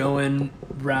Kittle's going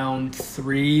round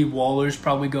 3. Waller's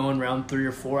probably going round 3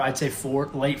 or 4. I'd say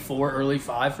 4, late 4, early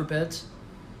 5 for Pitts.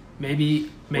 Maybe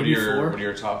 4. What are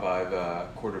your top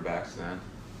 5 quarterbacks then?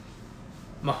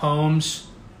 Mahomes.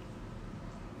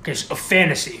 Okay, so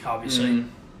fantasy, obviously.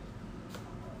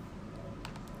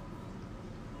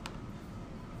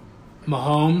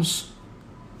 Mahomes,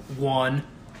 1.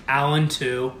 Allen,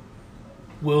 2.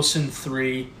 Wilson,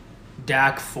 3.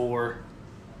 Dak, 4.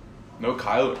 No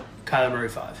Kyler. Kyler Murray,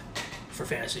 5. For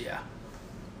fantasy, yeah.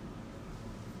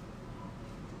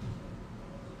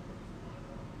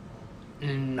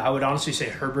 And I would honestly say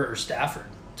Herbert or Stafford,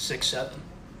 6, 7.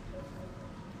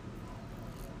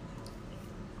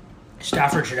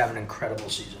 Stafford should have an incredible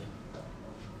season.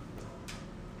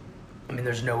 I mean,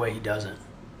 there's no way he doesn't.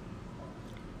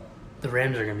 The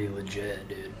Rams are gonna be legit,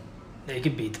 dude. They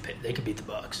could beat the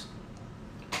Bucks.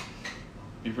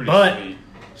 Be pretty But sweet.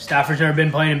 Stafford's never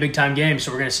been playing in big time games,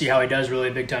 so we're gonna see how he does really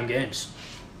in big time games.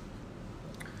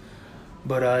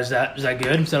 But is that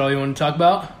good? Is that all you want to talk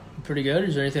about? Pretty good.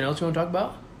 Is there anything else you want to talk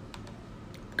about?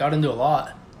 Got into a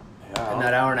lot. Yeah. In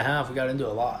that hour and a half, we got into a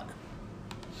lot.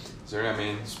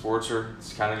 Sports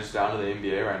it's kind of just down to the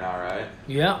NBA right now, right?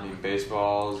 Yeah. I mean,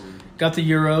 baseballs. And Got the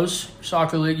Euros,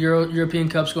 soccer league, European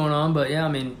Cups going on, but yeah, I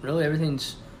mean, really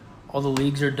all the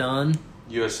leagues are done.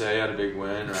 USA had a big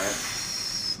win,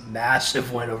 right?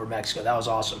 Massive win over Mexico. That was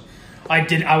awesome.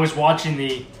 I was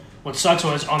watching what sucks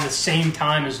was on the same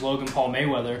time as Logan Paul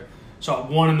Mayweather. So at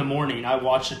 1 a.m, I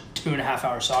watched a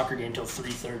 2.5-hour soccer game until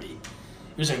 3:30. It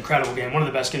was an incredible game. One of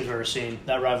the best games I've ever seen.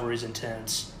 That rivalry is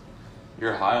intense.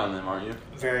 You're high on them, aren't you?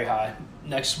 Very high.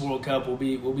 Next World Cup, we'll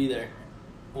be there.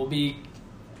 We'll be.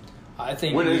 I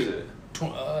think. When is it?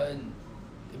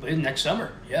 Next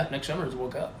summer. Yeah, next summer is the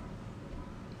World Cup.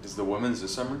 Is the women's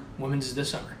this summer? Women's is this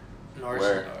summer. And ours,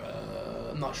 Where?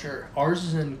 I'm not sure. Ours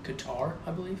is in Qatar,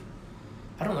 I believe.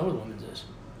 I don't know where the women's is.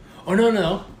 Oh,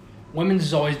 no. Women's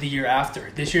is always the year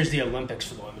after. This year's the Olympics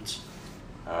for the women's.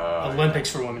 Olympics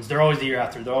for women's. They're always the year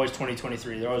after. They're always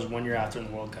 2023. They're always 1 year after in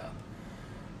the World Cup.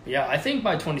 But yeah, I think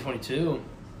by 2022,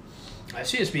 I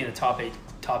see us being a top eight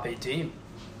team.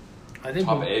 I think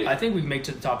Top 8? I think we can make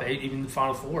to the top 8, even the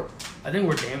Final 4. I think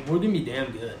we're gonna be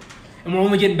damn good, and we're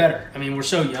only getting better. I mean, we're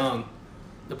so young.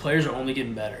 The players are only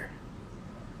getting better.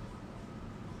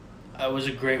 That was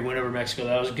a great win over Mexico.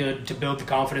 That was good to build the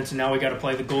confidence, and now we got to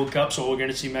play the Gold Cup. So we're going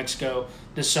to see Mexico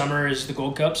this summer is the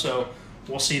Gold Cup. So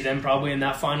we'll see them probably in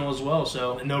that final as well.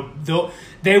 So and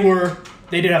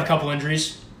they did have a couple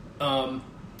injuries. So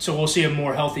we'll see a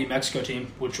more healthy Mexico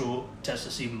team, which will test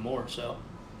us even more. So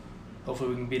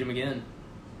hopefully we can beat them again.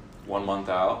 1 month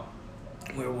out.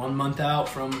 we're 1 month out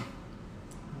from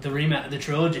the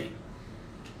trilogy.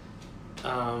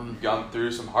 Gone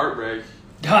through some heartbreak.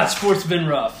 God, sports have been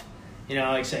rough. Like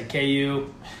I said,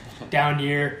 KU, down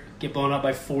year, get blown up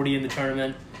by 40 in the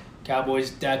tournament. Cowboys,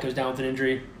 dad goes down with an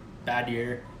injury, bad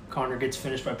year. Connor gets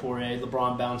finished by Poirier.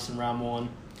 LeBron bounced in round 1.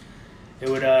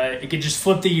 It could just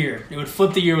flip the year. It would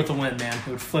flip the year with a win, man.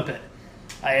 It would flip it.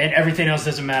 Everything else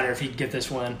doesn't matter if he could get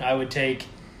this win. I would take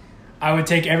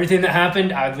everything that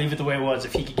happened. I would leave it the way it was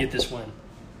if he could get this win.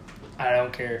 I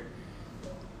don't care.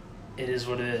 It is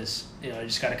what it is. You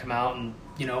just got to come out and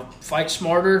fight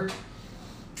smarter,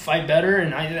 fight better,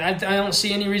 and I don't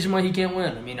see any reason why he can't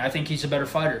win. I mean, I think he's a better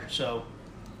fighter. So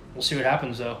we'll see what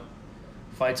happens though.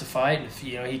 Fight's a fight. And if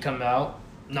he come out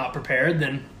not prepared,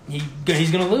 then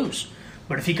he's going to lose.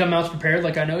 But if he comes out prepared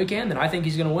like I know he can, then I think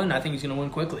he's going to win. I think he's going to win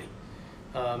quickly,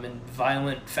 in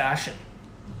violent fashion.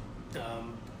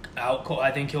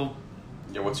 I think he'll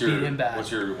what's beat him bad.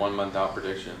 What's your 1 month out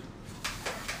prediction?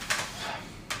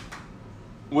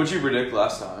 What'd you predict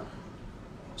last time?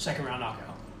 Second round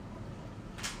knockout.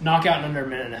 Knockout in under a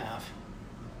minute and a half.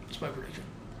 That's my prediction.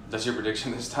 That's your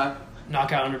prediction this time?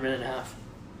 Knockout under a minute and a half.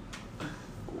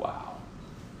 Wow.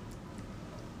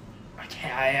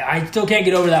 I still can't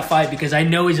get over that fight because I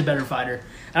know he's a better fighter.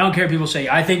 I don't care what people say.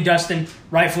 I think Dustin,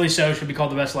 rightfully so, should be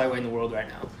called the best lightweight in the world right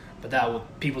now.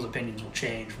 But people's opinions will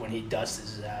change when he dusts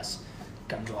his ass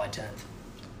come July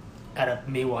 10th.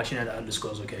 Me watching at an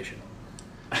undisclosed location.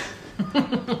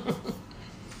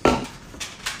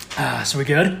 So we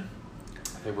good?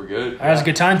 I think we're good. That was a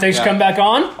good time. Thanks for coming back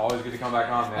on. Always good to come back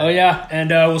on, man. Oh, yeah. And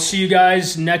we'll see you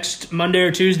guys next Monday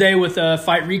or Tuesday with a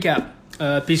fight recap.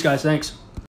 Peace, guys. Thanks.